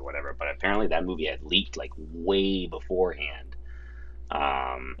things or whatever. But apparently that movie had leaked like way beforehand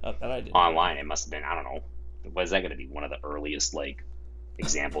online. It must have been, I don't know, was that going to be one of the earliest like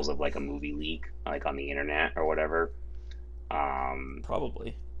examples of like a movie leak like on the internet or whatever?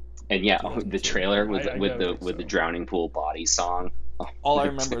 Probably. And yeah, the 2002. trailer with I with gotta the think with so. the Drowning Pool Body song. Oh, All I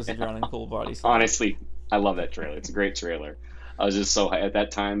remember is the Drowning Pool Body song. honestly, I love that trailer. It's a great trailer. I was just so at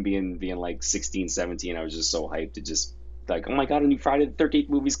that time being like 16, 17, I was just so hyped to just like, oh my god, a new Friday the 13th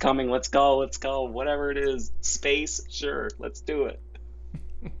movie's coming. Let's go, whatever it is. Space, sure, let's do it.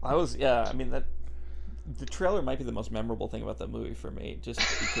 I mean, that the trailer might be the most memorable thing about that movie for me, just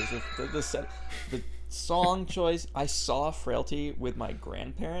because of the song choice. I saw Frailty with my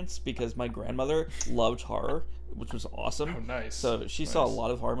grandparents because my grandmother loved horror, which was awesome. Oh, nice. So she saw a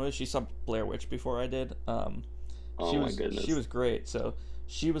lot of horror movies. She saw Blair Witch before I did. Oh my goodness. She was great. So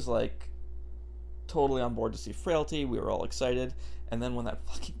she was like totally on board to see Frailty. We were all excited. And then when that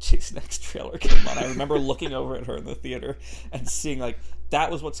fucking Jason X trailer came on, I remember looking over at her in the theater and seeing like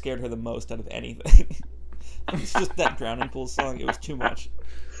that was what scared her the most out of anything. It's just that Drowning Pool song. It was too much.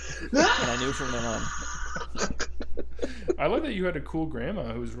 And I knew from then on. I love that you had a cool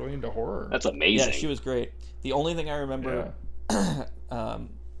grandma who was really into horror. That's amazing. Yeah, she was great. The only thing I remember,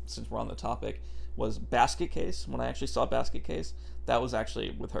 since we're on the topic, was Basket Case. When I actually saw Basket Case, that was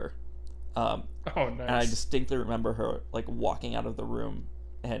actually with her. Oh, nice. And I distinctly remember her like walking out of the room,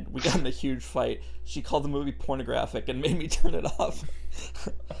 and we got in a huge fight. She called the movie pornographic and made me turn it off.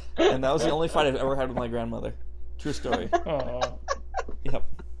 And that was the only fight I've ever had with my grandmother. True story. Aw, Yep.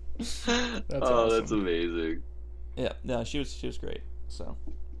 that's Oh, awesome. that's amazing. Yeah. No, she was great. So,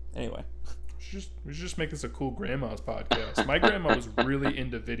 anyway. We should just make this a cool grandma's podcast. My grandma was really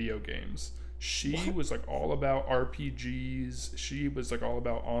into video games. She was like all about RPGs. She was like all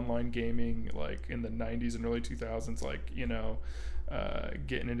about online gaming, like in the 90s and early 2000s. Like, you know,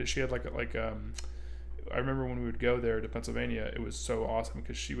 getting into. She had I remember when we would go there to Pennsylvania, it was so awesome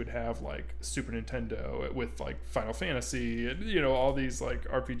because she would have like Super Nintendo with like Final Fantasy and, you know, all these like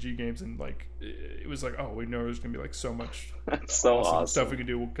RPG games, and like it was like, oh, we know there's gonna be like so much That's so awesome. stuff we can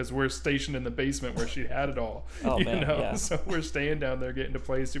do because we're stationed in the basement where she had it all. Oh, you man, know, yeah. so we're staying down there getting to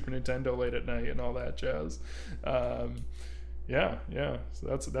play Super Nintendo late at night and all that jazz. Yeah.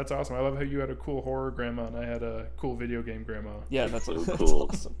 So that's awesome. I love how you had a cool horror grandma and I had a cool video game grandma. Yeah, that's So that's cool.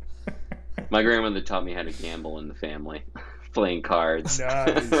 awesome. My grandmother taught me how to gamble in the family, playing cards.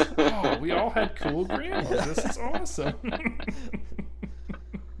 Nice. Oh, we all had cool grandmas. This is awesome.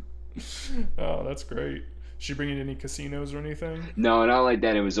 Oh, that's great. She bring in any casinos or anything? No, not like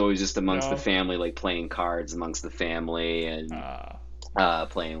that. It was always just amongst No. the family, like playing cards amongst the family and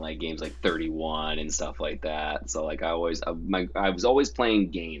playing like games like 31 and stuff like that. So like I was always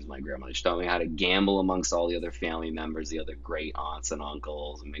playing games. My grandmother she taught me how to gamble amongst all the other family members, the other great aunts and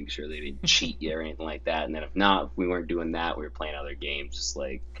uncles, and making sure they didn't cheat you or anything like that. And then if not, if we weren't doing that, we were playing other games, just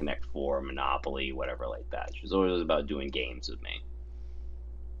like Connect Four, Monopoly, whatever like that. She was always about doing games with me.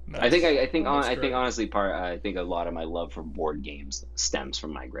 Nice. I think Oh, that's great. honestly, I think a lot of my love for board games stems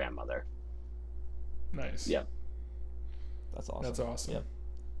from my grandmother. Nice. Yep. That's awesome. That's awesome. Yep.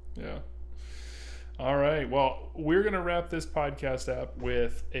 Yeah. All right. Well, we're going to wrap this podcast up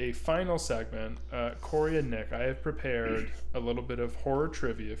with a final segment. Corey and Nick, I have prepared a little bit of horror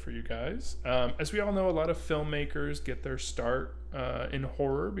trivia for you guys. As we all know, a lot of filmmakers get their start in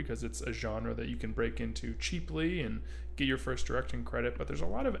horror because it's a genre that you can break into cheaply and get your first directing credit. But there's a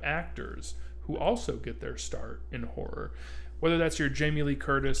lot of actors who also get their start in horror, whether that's your Jamie Lee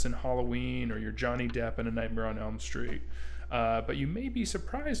Curtis in Halloween or your Johnny Depp in A Nightmare on Elm Street. But you may be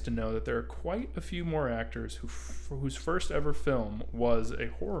surprised to know that there are quite a few more actors whose first ever film was a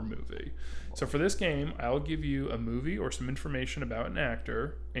horror movie. So for this game, I'll give you a movie or some information about an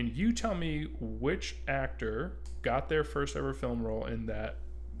actor, and you tell me which actor got their first ever film role in that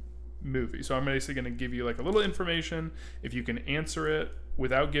movie. So I'm basically going to give you like a little information. If you can answer it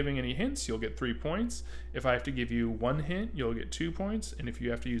without giving any hints, you'll get 3 points. If I have to give you one hint, you'll get 2 points. And if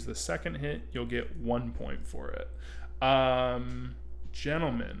you have to use the second hint, you'll get 1 point for it.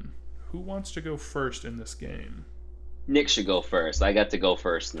 Gentlemen, who wants to go first in this game? Nick should go first. I got to go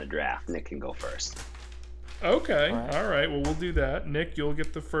first in the draft. Nick can go first. Okay. All right. Well, we'll do that. Nick, you'll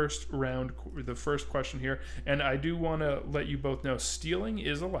get the first round, the first question here. And I do want to let you both know stealing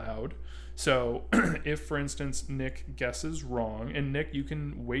is allowed. So if, for instance, Nick guesses wrong, and Nick, you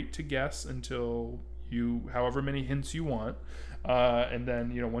can wait to guess until however many hints you want. And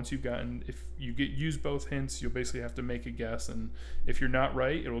then, once you've gotten, if you use both hints, you'll basically have to make a guess. And if you're not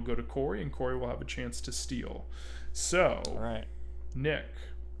right, it will go to Corey, and Corey will have a chance to steal. So, All right. Nick,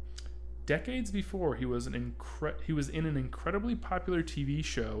 decades before he was in an incredibly popular TV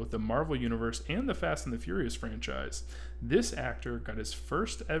show with the Marvel Universe and the Fast and the Furious franchise. This actor got his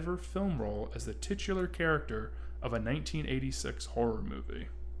first ever film role as the titular character of a 1986 horror movie.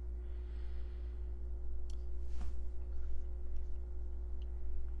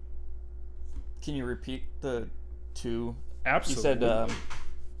 Can you repeat the two? Absolutely. You said,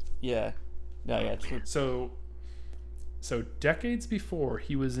 yeah. No, yeah, true. So decades before,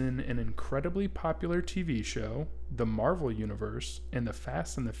 he was in an incredibly popular TV show, the Marvel Universe, and the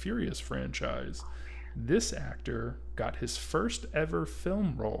Fast and the Furious franchise. This actor got his first ever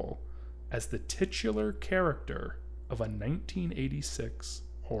film role as the titular character of a 1986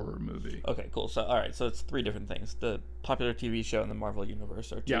 horror movie. Okay, cool. So, all right, so it's three different things. The popular TV show and the Marvel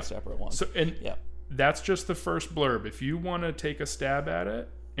Universe are two separate ones. So, and that's just the first blurb. If you want to take a stab at it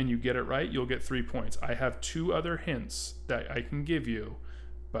and you get it right, you'll get 3 points. I have 2 other hints that I can give you,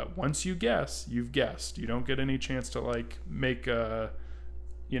 but once you guess, you've guessed. You don't get any chance to like make a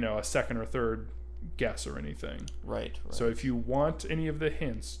second or third guess or anything. Right. So if you want any of the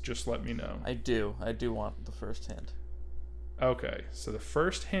hints, just let me know. I do want the first hint. Okay, so the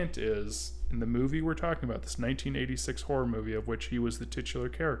first hint is, in the movie we're talking about, this 1986 horror movie of which he was the titular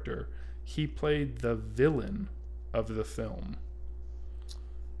character, he played the villain of the film.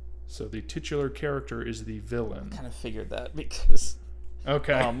 So the titular character is the villain. I kind of figured that because...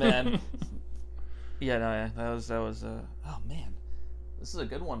 Okay. Oh, man. That was oh, man. This is a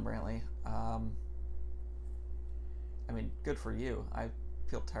good one, Brantley. I mean, good for you. I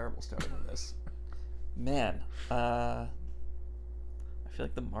feel terrible starting with this. Man, I feel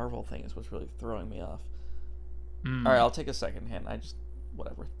like the Marvel thing is what's really throwing me off. All right, I'll take a second hint.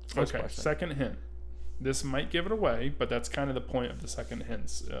 Whatever. First okay, question. Second hint. This might give it away, but that's kind of the point of the second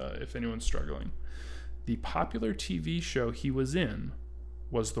hints, if anyone's struggling. The popular TV show he was in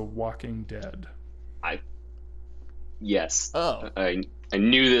was The Walking Dead. Yes. Oh. I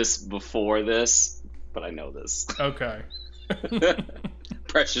knew this before this, but I know this. Okay.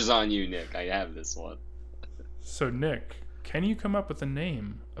 Pressure's on you, Nick. I have this one. So, Nick, can you come up with the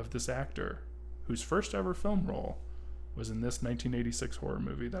name of this actor whose first ever film role was in this 1986 horror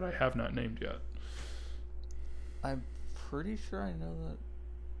movie that I have not named yet? I'm pretty sure I know that.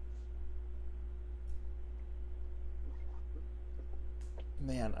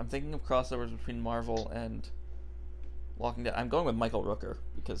 Man, I'm thinking of crossovers between Marvel and Walking Dead. I'm going with Michael Rooker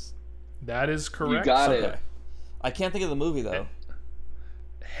because... That is correct. You got it. I can't think of the movie, though.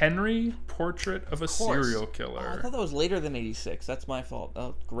 Henry, Portrait of a Serial Killer. Oh, I thought that was later than 86. That's my fault.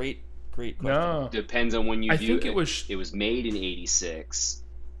 Oh, great question. No. Depends on when you view think it. It was made in 86.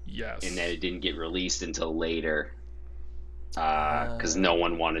 Yes. And then it didn't get released until later. Because no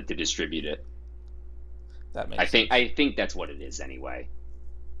one wanted to distribute it. That makes sense. I think that's what it is anyway.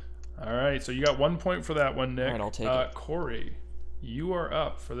 All right, so you got 1 point for that one, Nick. All right, I'll take it. Corey, you are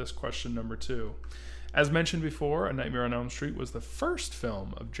up for this question number 2. As mentioned before, A Nightmare on Elm Street was the first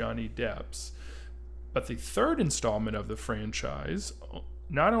film of Johnny Depp's, but the third installment of the franchise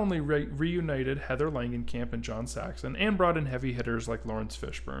not only reunited Heather Langenkamp and John Saxon and brought in heavy hitters like Lawrence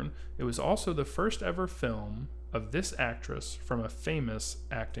Fishburne, it was also the first ever film of this actress from a famous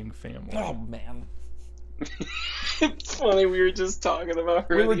acting family. Oh, man. It's funny, we were just talking about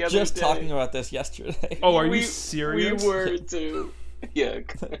her. We were the other just day. talking about this yesterday. Oh, are you serious? We were too. Yeah,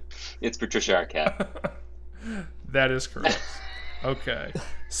 it's Patricia Arquette. That is correct. Okay.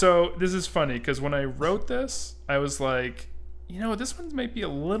 So this is funny because when I wrote this, I was like, this one might be a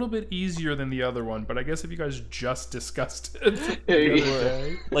little bit easier than the other one, but I guess if you guys just discussed it the other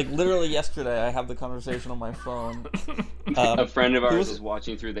day. Like literally yesterday, I have the conversation on my phone. A friend of ours was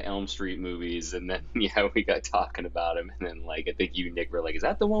watching through the Elm Street movies, and then we got talking about him, and then I think you, Nick, were like, "Is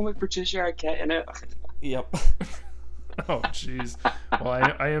that the one with Patricia Arquette in it?" Yep. Oh, jeez.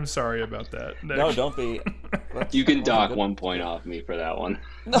 Well, I am Sorry about that, Nick. No, don't be. You can dock 1 point off me for that one.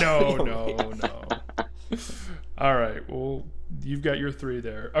 No. All right. Well, you've got your 3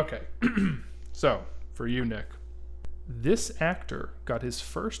 there. Okay. So, for you, Nick. This actor got his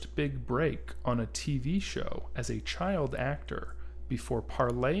first big break on a TV show as a child actor before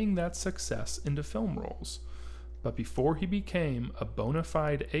parlaying that success into film roles. But before he became a bona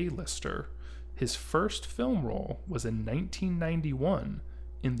fide A-lister, his first film role was in 1991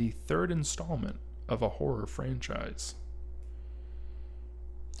 in the third installment of a horror franchise.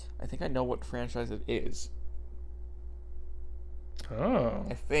 I think I know what franchise it is. Oh.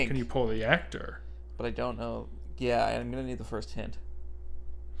 I think. Can you pull the actor? But I don't know. Yeah, I'm going to need the first hint.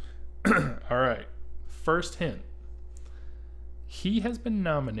 All right. First hint. He has been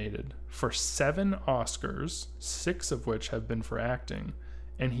nominated for 7 Oscars, 6 of which have been for acting,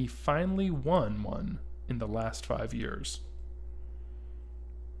 and he finally won one in the last 5 years.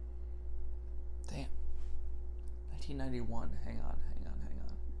 Damn. 1991. Hang on.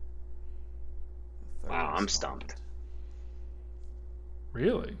 Wow, I'm stumped.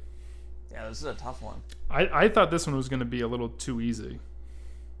 Really? Yeah, this is a tough one. I thought this one was going to be a little too easy.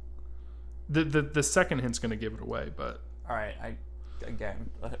 The second hint's going to give it away, but All right,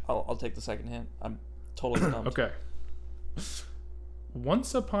 I'll take the second hint. I'm totally stumped. okay.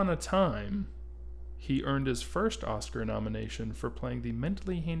 Once upon a time, he earned his first Oscar nomination for playing the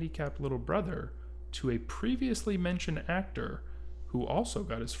mentally handicapped little brother to a previously mentioned actor who also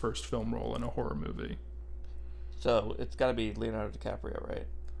got his first film role in a horror movie. So it's got to be Leonardo DiCaprio, right?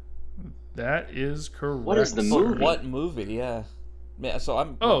 That is correct. What is the sir. movie? What movie? Yeah. Yeah. So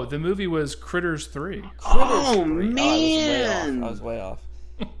I'm. Oh, the movie was Critters 3. Oh, Critters 3. man. I was way off.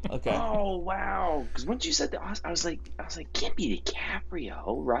 Okay. Oh wow! Because once you said that, I was like, can't be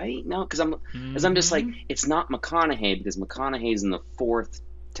DiCaprio, right? No, because I'm just like, it's not McConaughey because McConaughey's in the 4th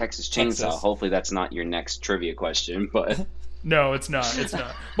Texas Chainsaw. Texas. Hopefully, that's not your next trivia question, but No, it's not. It's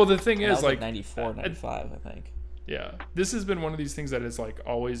not. Well, the thing That is, was like, 94, 95, I think. yeah, this has been one of these things that has like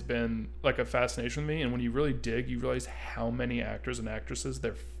always been like a fascination with me. And when you really dig, you realize how many actors and actresses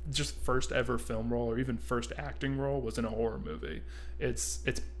their just first ever film role or even first acting role was in a horror movie. It's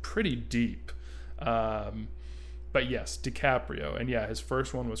pretty deep. But yes, DiCaprio, and yeah, his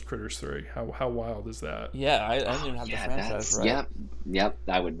first one was Critters 3. How wild is that? Yeah, I didn't even have the franchise right. Yep.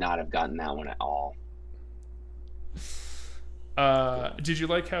 I would not have gotten that one at all. Did you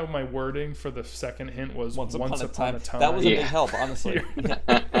like how my wording for the second hint was Once upon a time? time? That was a big help, honestly.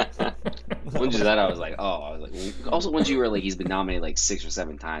 Once you said that, I was like, also once you were like, he's been nominated like 6 or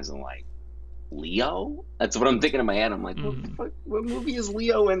 7 times, I'm like, Leo? That's what I'm thinking in my head. I'm like, what the fuck? What movie is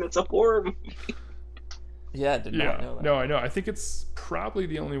Leo in? It's a horror movie. Yeah, I did not know that. No, I know. I think it's probably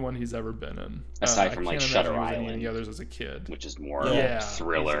the only one he's ever been in. Aside from, I like, can't Shutter imagine he was in Island. any others as a kid. Which is more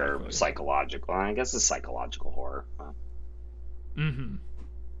thriller, exactly. psychological. I guess it's psychological horror. Mm-hmm.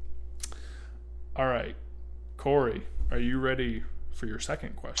 All right. Corey, are you ready for your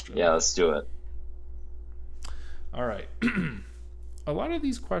second question? Yeah, let's do it. All right. A lot of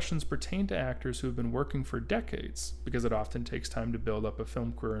these questions pertain to actors who have been working for decades because it often takes time to build up a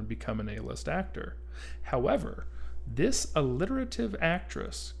film career and become an A-list actor. However, this alliterative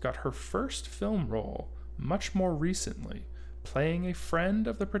actress got her first film role much more recently, playing a friend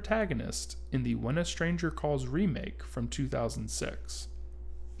of the protagonist in the When a Stranger Calls remake from 2006.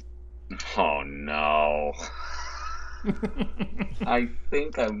 Oh no. I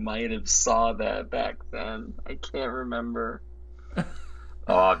think I might have saw that back then. I can't remember.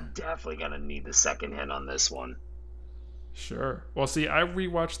 Oh, I'm definitely gonna need the second hint on this one. Sure. Well, see, I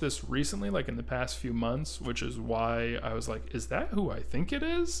rewatched this recently, like in the past few months, which is why I was like, is that who I think it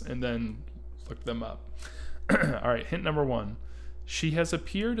is? And then looked them up. All right, hint number 1. She has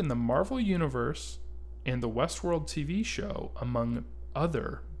appeared in the Marvel Universe and the Westworld TV show, among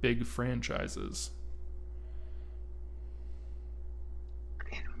other big franchises.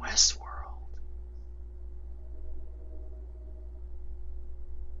 In Westworld.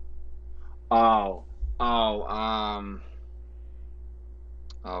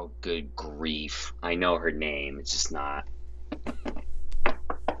 Oh, good grief. I know her name. It's just not.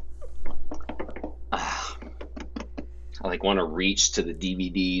 I like want to reach to the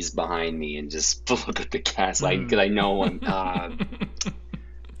DVDs behind me and just look at the cast, like, because I know one.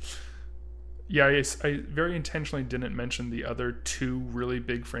 Yeah, I very intentionally didn't mention the other 2 really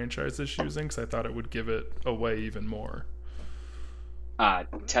big franchises she was in because I thought it would give it away even more.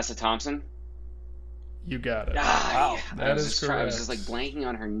 Tessa Thompson. You got it. Wow, That is correct. I was just like blanking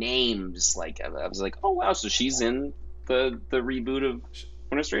on her name. Just like I was like, oh wow, so she's in the reboot of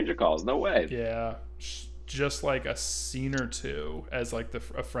When a Stranger Calls. No way. Yeah, just like a scene or 2 as like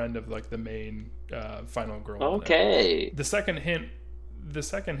a friend of like the main final girl. Okay. The second hint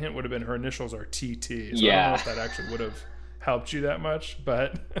would have been her initials are TT. So Yeah. I don't know if that actually would have helped you that much,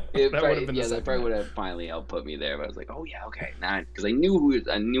 but It that would have been the that second probably hint. would have finally helped put me there. But I was like, oh yeah, okay, nah, because I knew who you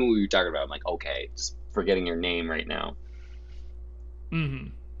were talking about. I'm like, okay, just forgetting your name right now. Mm-hmm.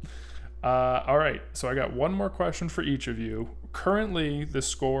 All right, so I got one more question for each of you. Currently, the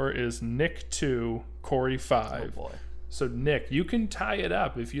score is Nick 2, Corey 5. Oh boy. So Nick, you can tie it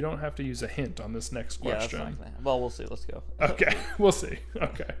up if you don't have to use a hint on this next question. Yeah, that's not gonna. Well, we'll see. Let's go. Okay, we'll see.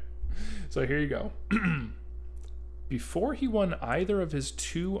 Okay. So here you go. Before he won either of his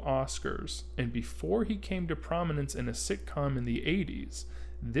 2 Oscars, and before he came to prominence in a sitcom in the 80s,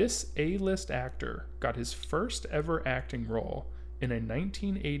 this A-list actor got his first ever acting role in a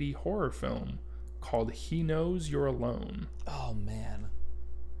 1980 horror film called He Knows You're Alone. Oh man.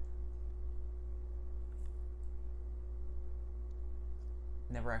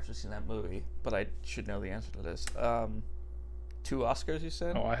 Never actually seen that movie, but I should know the answer to this. 2 Oscars, you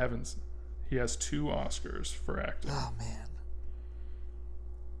said? Oh, I haven't. He has 2 Oscars for acting. Oh man.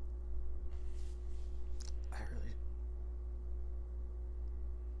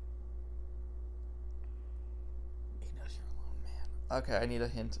 Okay, I need a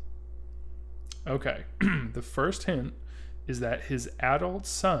hint. Okay. The first hint is that his adult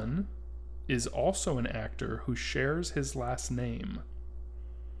son is also an actor who shares his last name.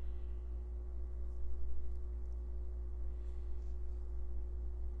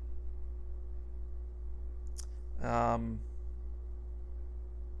 I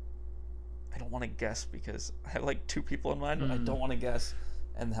don't want to guess because I have like two people in mind, but I don't want to guess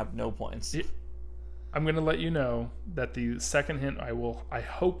and have no points. I'm going to let you know that the second hint I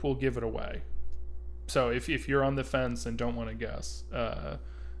hope will give it away. So if you're on the fence and don't want to guess,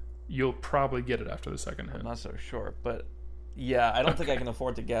 you'll probably get it after the second hint. I'm not so sure, but yeah, I don't think I can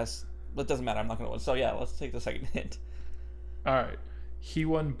afford to guess. But it doesn't matter. I'm not going to win. So yeah, let's take the second hint. All right. He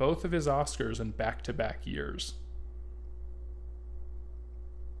won both of his Oscars in back-to-back years.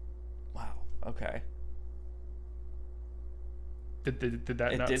 Wow. Okay. Did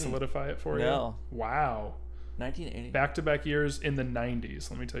that not didn't. solidify it for you? No. Wow. 1980. Back-to-back years in the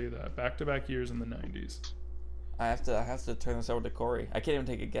 90s. Let me tell you that. Back-to-back years in the 90s. I have to turn this over to Corey. I can't even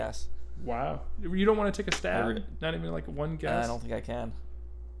take a guess. Wow. You don't want to take a stab? Not even like one guess? I don't think I can.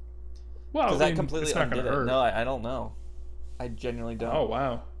 Well, Because that completely it's not undid gonna it. hurt. No, I don't know. I genuinely don't. Oh,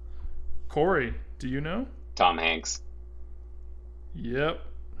 wow. Corey, do you know? Tom Hanks. Yep.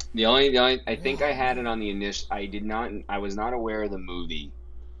 The only I think I had it on the initial. I was not aware of the movie.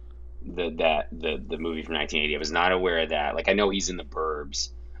 The movie from 1980. I was not aware of that. Like, I know he's in The Burbs,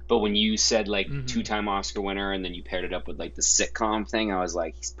 but when you said like two-time Oscar winner and then you paired it up with like the sitcom thing, I was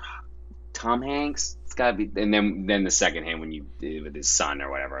like, he's Tom Hanks. It's gotta be. And then the second hint when you did with his son or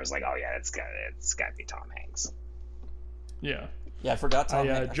whatever, I was like, oh yeah, it's gotta be Tom Hanks. Yeah. Yeah, I forgot Tom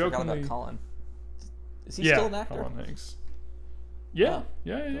Hanks. I forgot jokingly- about Colin. Is he Yeah, still an actor? Colin Hanks. Yeah, Oh.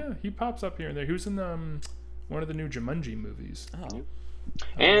 yeah. He pops up here and there. He was in one of the new Jumanji movies. Oh.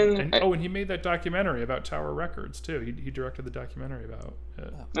 And And he made that documentary about Tower Records too. He directed the documentary about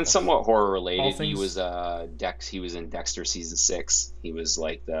it. and somewhat horror All related. things- He was He was in Dexter season 6. He was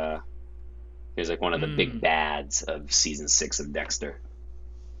like one of the big bads of season 6 of Dexter.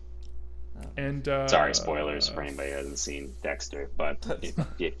 And Sorry, spoilers for anybody who hasn't seen Dexter. But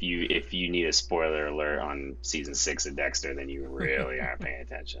if you need a spoiler alert on season 6 of Dexter, then you really aren't paying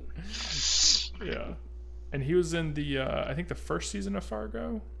attention. Yeah. And he was in the I think the first season of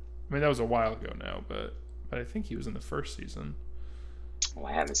Fargo. I mean, that was a while ago now, but I think he was in the first season. Well,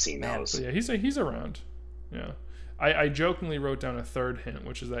 I haven't seen those. So yeah, he's around. Yeah. I jokingly wrote down a third hint,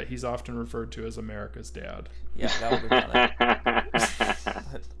 which is that he's often referred to as America's dad. Yeah, that would have done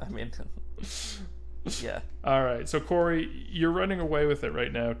it. I mean, yeah. All right, so Corey, you're running away with it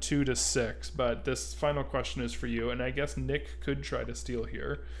right now, 2-6. But this final question is for you, and I guess Nick could try to steal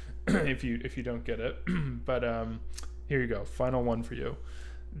here, if you don't get it. But here you go, final one for you.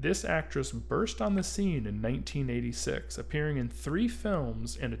 This actress burst on the scene in 1986, appearing in 3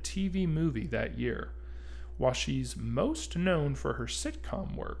 films and a TV movie that year. While she's most known for her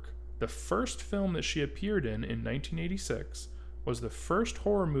sitcom work, the first film that she appeared in 1986 was the first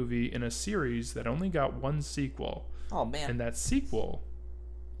horror movie in a series that only got 1 sequel. Oh man. And that sequel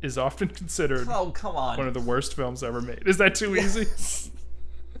is often considered Oh, come on. one of the worst films ever made. Is that too easy?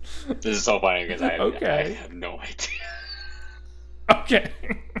 This is so funny because I Okay. have no idea. Okay.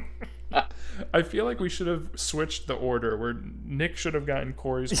 I feel like we should have switched the order where Nick should have gotten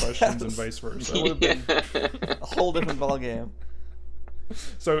Corey's questions and Yes. vice versa. That would have been a whole different ballgame.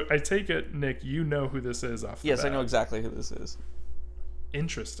 So I take it, Nick, you know who this is off the Yes, I bat. know exactly who this is.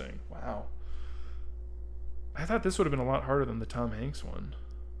 Interesting. Wow. I thought this would have been a lot harder than the Tom Hanks one.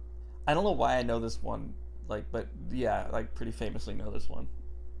 I don't know why I know this one, but yeah, pretty famously know this one.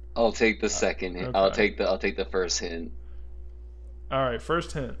 I'll take the second hint. okay. I'll take the first hint. All right,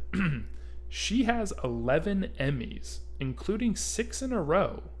 first hint. She has 11 Emmys, including 6 in a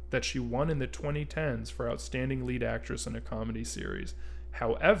row that she won in the 2010s for Outstanding Lead Actress in a Comedy Series.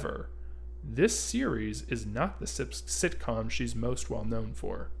 However, this series is not the sitcom she's most well known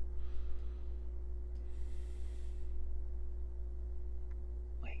for.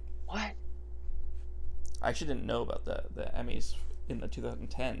 Wait, what? I actually didn't know about the Emmys in the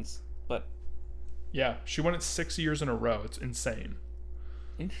 2010s, but Yeah, she won it 6 years in a row. It's insane.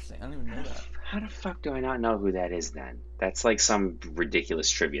 interesting. I don't even know that. How the fuck do I not know who that is then? That's like some ridiculous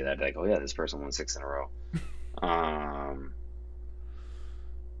trivia that like, oh yeah, this person won 6 in a row.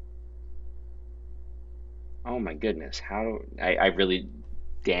 Oh my goodness. How do I really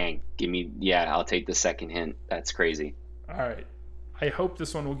dang, I'll take the second hint. That's crazy. All right. I hope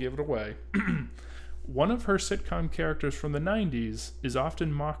this one will give it away. One of her sitcom characters from the 90s is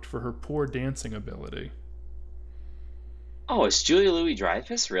often mocked for her poor dancing ability. Oh, it's Julia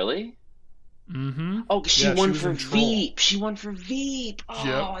Louis-Dreyfus, really? Mm-hmm. Oh, she Yeah, she won was for in Troll. Veep. She won for Veep. Oh,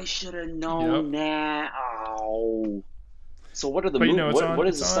 Yep. I should have known that. Oh. So what are the But you movies? know, What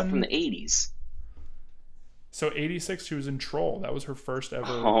is it's the stuff from on. the 80s? So 86, she was in Troll. That was her first ever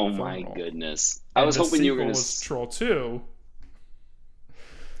Oh film my role. goodness. I And was the hoping you were sequel going was to. Troll 2.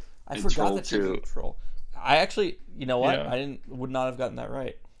 I And forgot Troll that she was in 2. Troll. I actually, you know what? Yeah. Would not have gotten that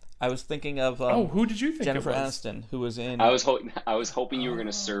right. I was thinking of Oh, who did you think Jennifer it was? Aniston, who was in I was hoping you were going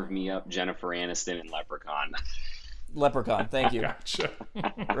to serve me up Jennifer Aniston in Leprechaun. Leprechaun. Thank you. Gotcha.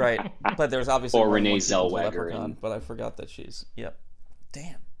 Right, but there's obviously Or more than Renee one sequel to Zellweger Leprechaun, in- but I forgot that she's. Yep.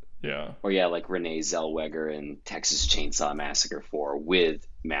 Damn. Yeah. Or yeah, like Renee Zellweger in Texas Chainsaw Massacre 4 with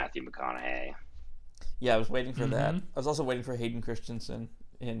Matthew McConaughey. Yeah, I was waiting for that. Mhm. I was also waiting for Hayden Christensen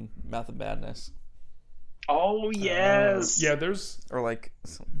in Mouth of Madness, Oh yes. Yeah, there's or like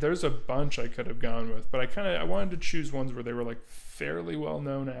a bunch I could have gone with, but I wanted to choose ones where they were like fairly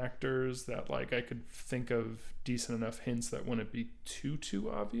well-known actors that like I could think of decent enough hints that wouldn't be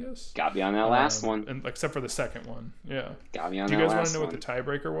too obvious. Got me on that last one. And except for the second one. Yeah. Got me on Do you that guys want last to know one. what the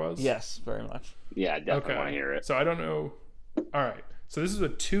tiebreaker was? yes, very much. Yeah, I definitely Okay. want to hear it. So I don't know. All right. So this is a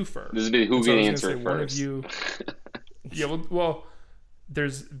twofer. This is who And so I can was answer gonna it say one of first. you. Yeah. Well,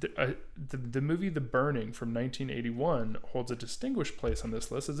 there's the movie The Burning from 1981 holds a distinguished place on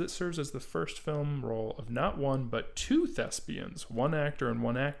this list as it serves as the first film role of not one but two thespians, one actor and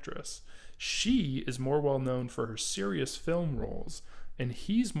one actress. She is more well known for her serious film roles, and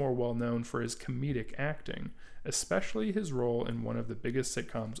he's more well known for his comedic acting, especially his role in one of the biggest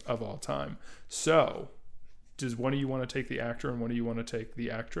sitcoms of all time. So, does one of you want to take the actor and one of you want to take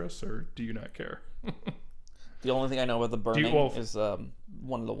the actress, or do you not care? The only thing I know about The Burning well, is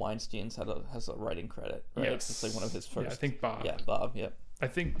one of the Weinsteins has a writing credit, right? Yes. It's like one of his first. Yeah, I think Bob. Yeah, Bob. Yep. I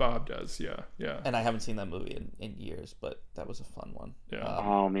think Bob does. Yeah. And I haven't seen that movie in years, but that was a fun one. Yeah.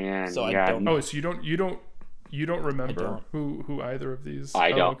 Oh man. So I yeah. don't- Oh, so you don't remember I don't. who either of these?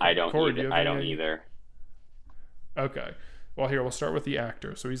 I Oh, don't. okay. I don't Corey, do you either. have I any don't idea? either. Okay. Well, here we'll start with the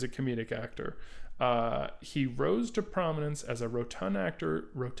actor. So he's a comedic actor. He rose to prominence as a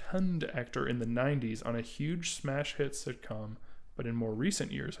rotund actor in the 90s on a huge smash hit sitcom, but in more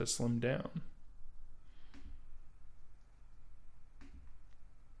recent years has slimmed down.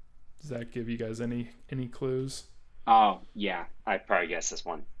 Does that give you guys any clues? Oh yeah, I probably guessed this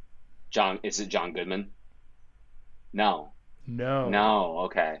one. Is it John Goodman? No. No. No.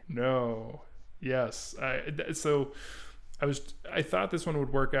 Okay. No. Yes. I thought this one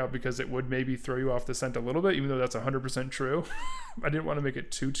would work out because it would maybe throw you off the scent a little bit, even though that's 100% true. I didn't want to make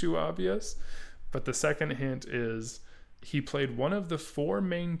it too obvious. But the second hint is he played one of the four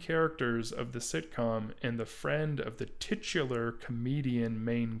main characters of the sitcom and the friend of the titular comedian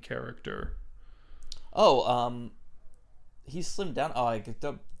main character. Oh, he slimmed down. Oh, I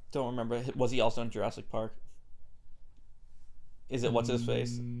don't remember. Was he also in Jurassic Park? Is it what's his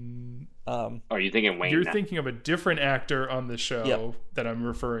face? Are you thinking Wayne? You're thinking of a different actor on the show Yep. that I'm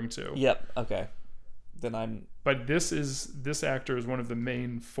referring to. Yep. Okay. Then I'm. But this actor is one of the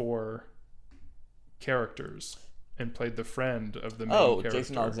main four characters and played the friend of the main character.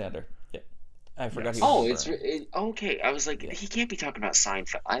 Jason Alexander. Yep. I forgot. Yes. He was Oh, in it's Burning. okay. I was like, he can't be talking about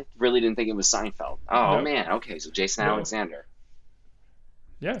Seinfeld. I really didn't think it was Seinfeld. Oh Nope. man. Okay, so Jason No. Alexander.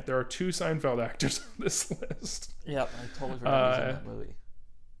 Yeah, there are two Seinfeld actors on this list. Yep. I totally forgot he was in that movie.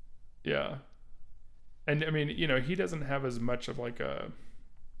 Yeah. And I mean, he doesn't have as much of like a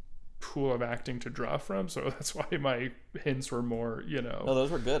pool of acting to draw from, so that's why my hints were more, No, those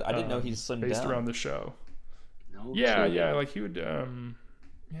were good. I didn't know he slimmed based down. around the show. No. Yeah, kidding. yeah, like he would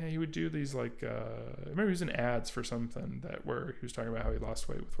do these like I remember he was in ads for something where he was talking about how he lost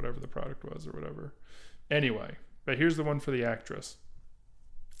weight with whatever the product was or whatever. Anyway, but here's the one for the actress.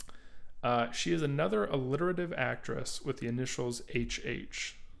 She is another alliterative actress with the initials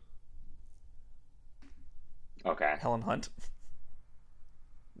HH. Okay. Helen Hunt.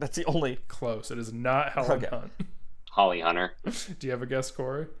 That's the only. Close. It is not Helen Okay. Hunt. Holly Hunter. Do you have a guess,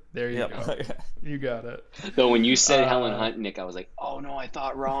 Corey? There you Yep. go. You got it. Though when you said Uh, Helen Hunt, Nick, I was like, oh no, I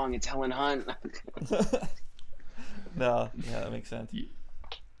thought wrong. It's Helen Hunt. No. Yeah, that makes sense.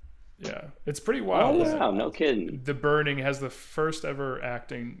 Yeah. It's pretty Oh wild. wow, no kidding. The Burning has the first ever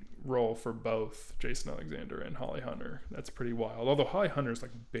acting role for both Jason Alexander and Holly Hunter. That's pretty wild. Although Holly Hunter's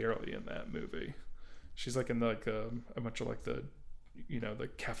like barely in that movie. She's like in like a bunch of like the the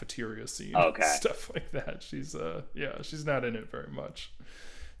cafeteria scene Okay. and stuff like that. She's she's not in it very much.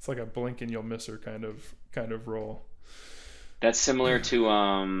 It's like a blink and you'll miss her kind of role. That's similar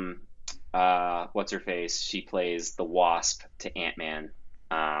to what's her face? She plays the Wasp to Ant-Man.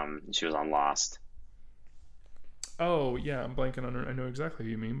 She was on Lost. Oh yeah, I'm blanking on her. I know exactly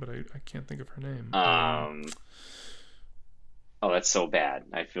who you mean, but I can't think of her name. Oh, that's so bad.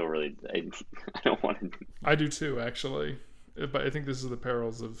 I feel really. I don't want to. I do too, actually. But I think this is the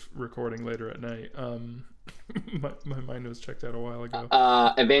perils of recording later at night. My mind was checked out a while ago.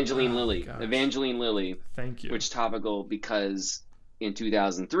 Evangeline Lilly. gosh. Evangeline Lilly. Thank you. Which topical because in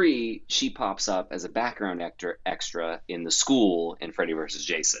 2003 she pops up as a background extra in the school in Freddy vs.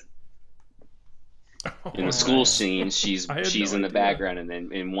 Jason. In the school scene, she's I had in no the idea. background, and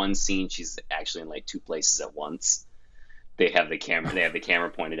then in one scene, she's actually in like two places at once. They have the camera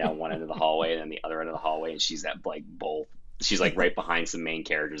pointed out one end of the hallway, and then the other end of the hallway, and she's at like both. She's like right behind some main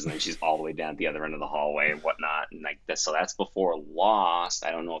characters, and then she's all the way down at the other end of the hallway and whatnot. And like that, so that's before Lost. I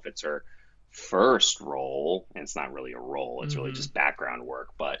don't know if it's her first role, and it's not really a role; it's really just background work.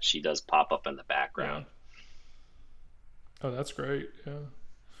 But she does pop up in the background. Yeah. Oh, that's great. Yeah.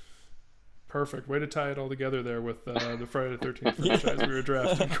 Perfect. Way to tie it all together there with the Friday the 13th franchise we were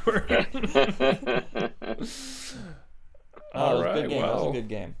drafting. That was All a good right. game. That was a Well, good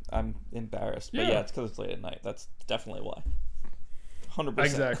game. I'm embarrassed, but Yeah. yeah, it's because it's late at night. That's definitely why. 100%.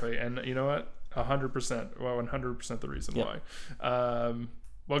 exactly. And you know what? 100%. Well, 100% the reason Yep. why.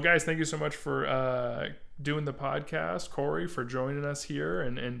 Well, guys, thank you so much for doing the podcast. Corey, for joining us here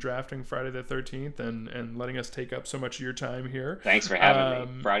and drafting Friday the 13th and letting us take up so much of your time here. Thanks for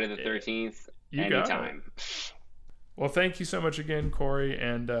having me. Friday the 13th, You got anytime. Well, thank you so much again, Corey,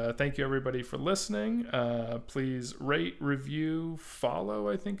 and thank you everybody for listening. Please rate, review, follow,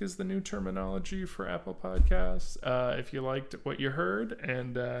 I think is the new terminology for Apple Podcasts. If you liked what you heard,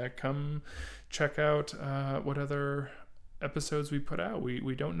 and come check out what other episodes we put out.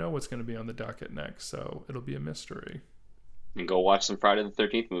 We don't know what's going to be on the docket next, so it'll be a mystery. And go watch some Friday the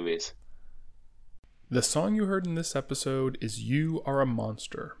 13th movies. The song you heard in this episode is You Are a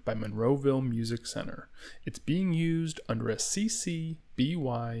Monster by Monroeville Music Center. It's being used under a CC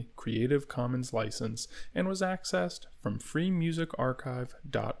BY Creative Commons license and was accessed from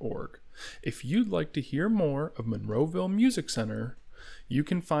freemusicarchive.org. If you'd like to hear more of Monroeville Music Center, you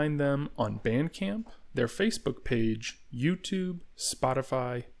can find them on Bandcamp, their Facebook page, YouTube,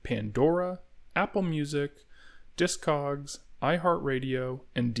 Spotify, Pandora, Apple Music, Discogs, iHeartRadio,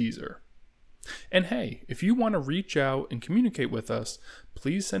 and Deezer. And hey, if you want to reach out and communicate with us,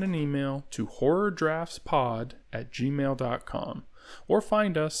 please send an email to horrordraftspod@gmail.com or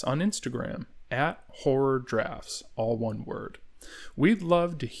find us on Instagram @horrordrafts, all one word. We'd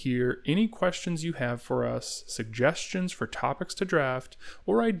love to hear any questions you have for us, suggestions for topics to draft,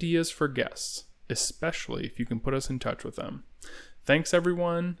 or ideas for guests, especially if you can put us in touch with them. Thanks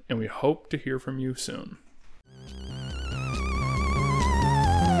everyone, and we hope to hear from you soon.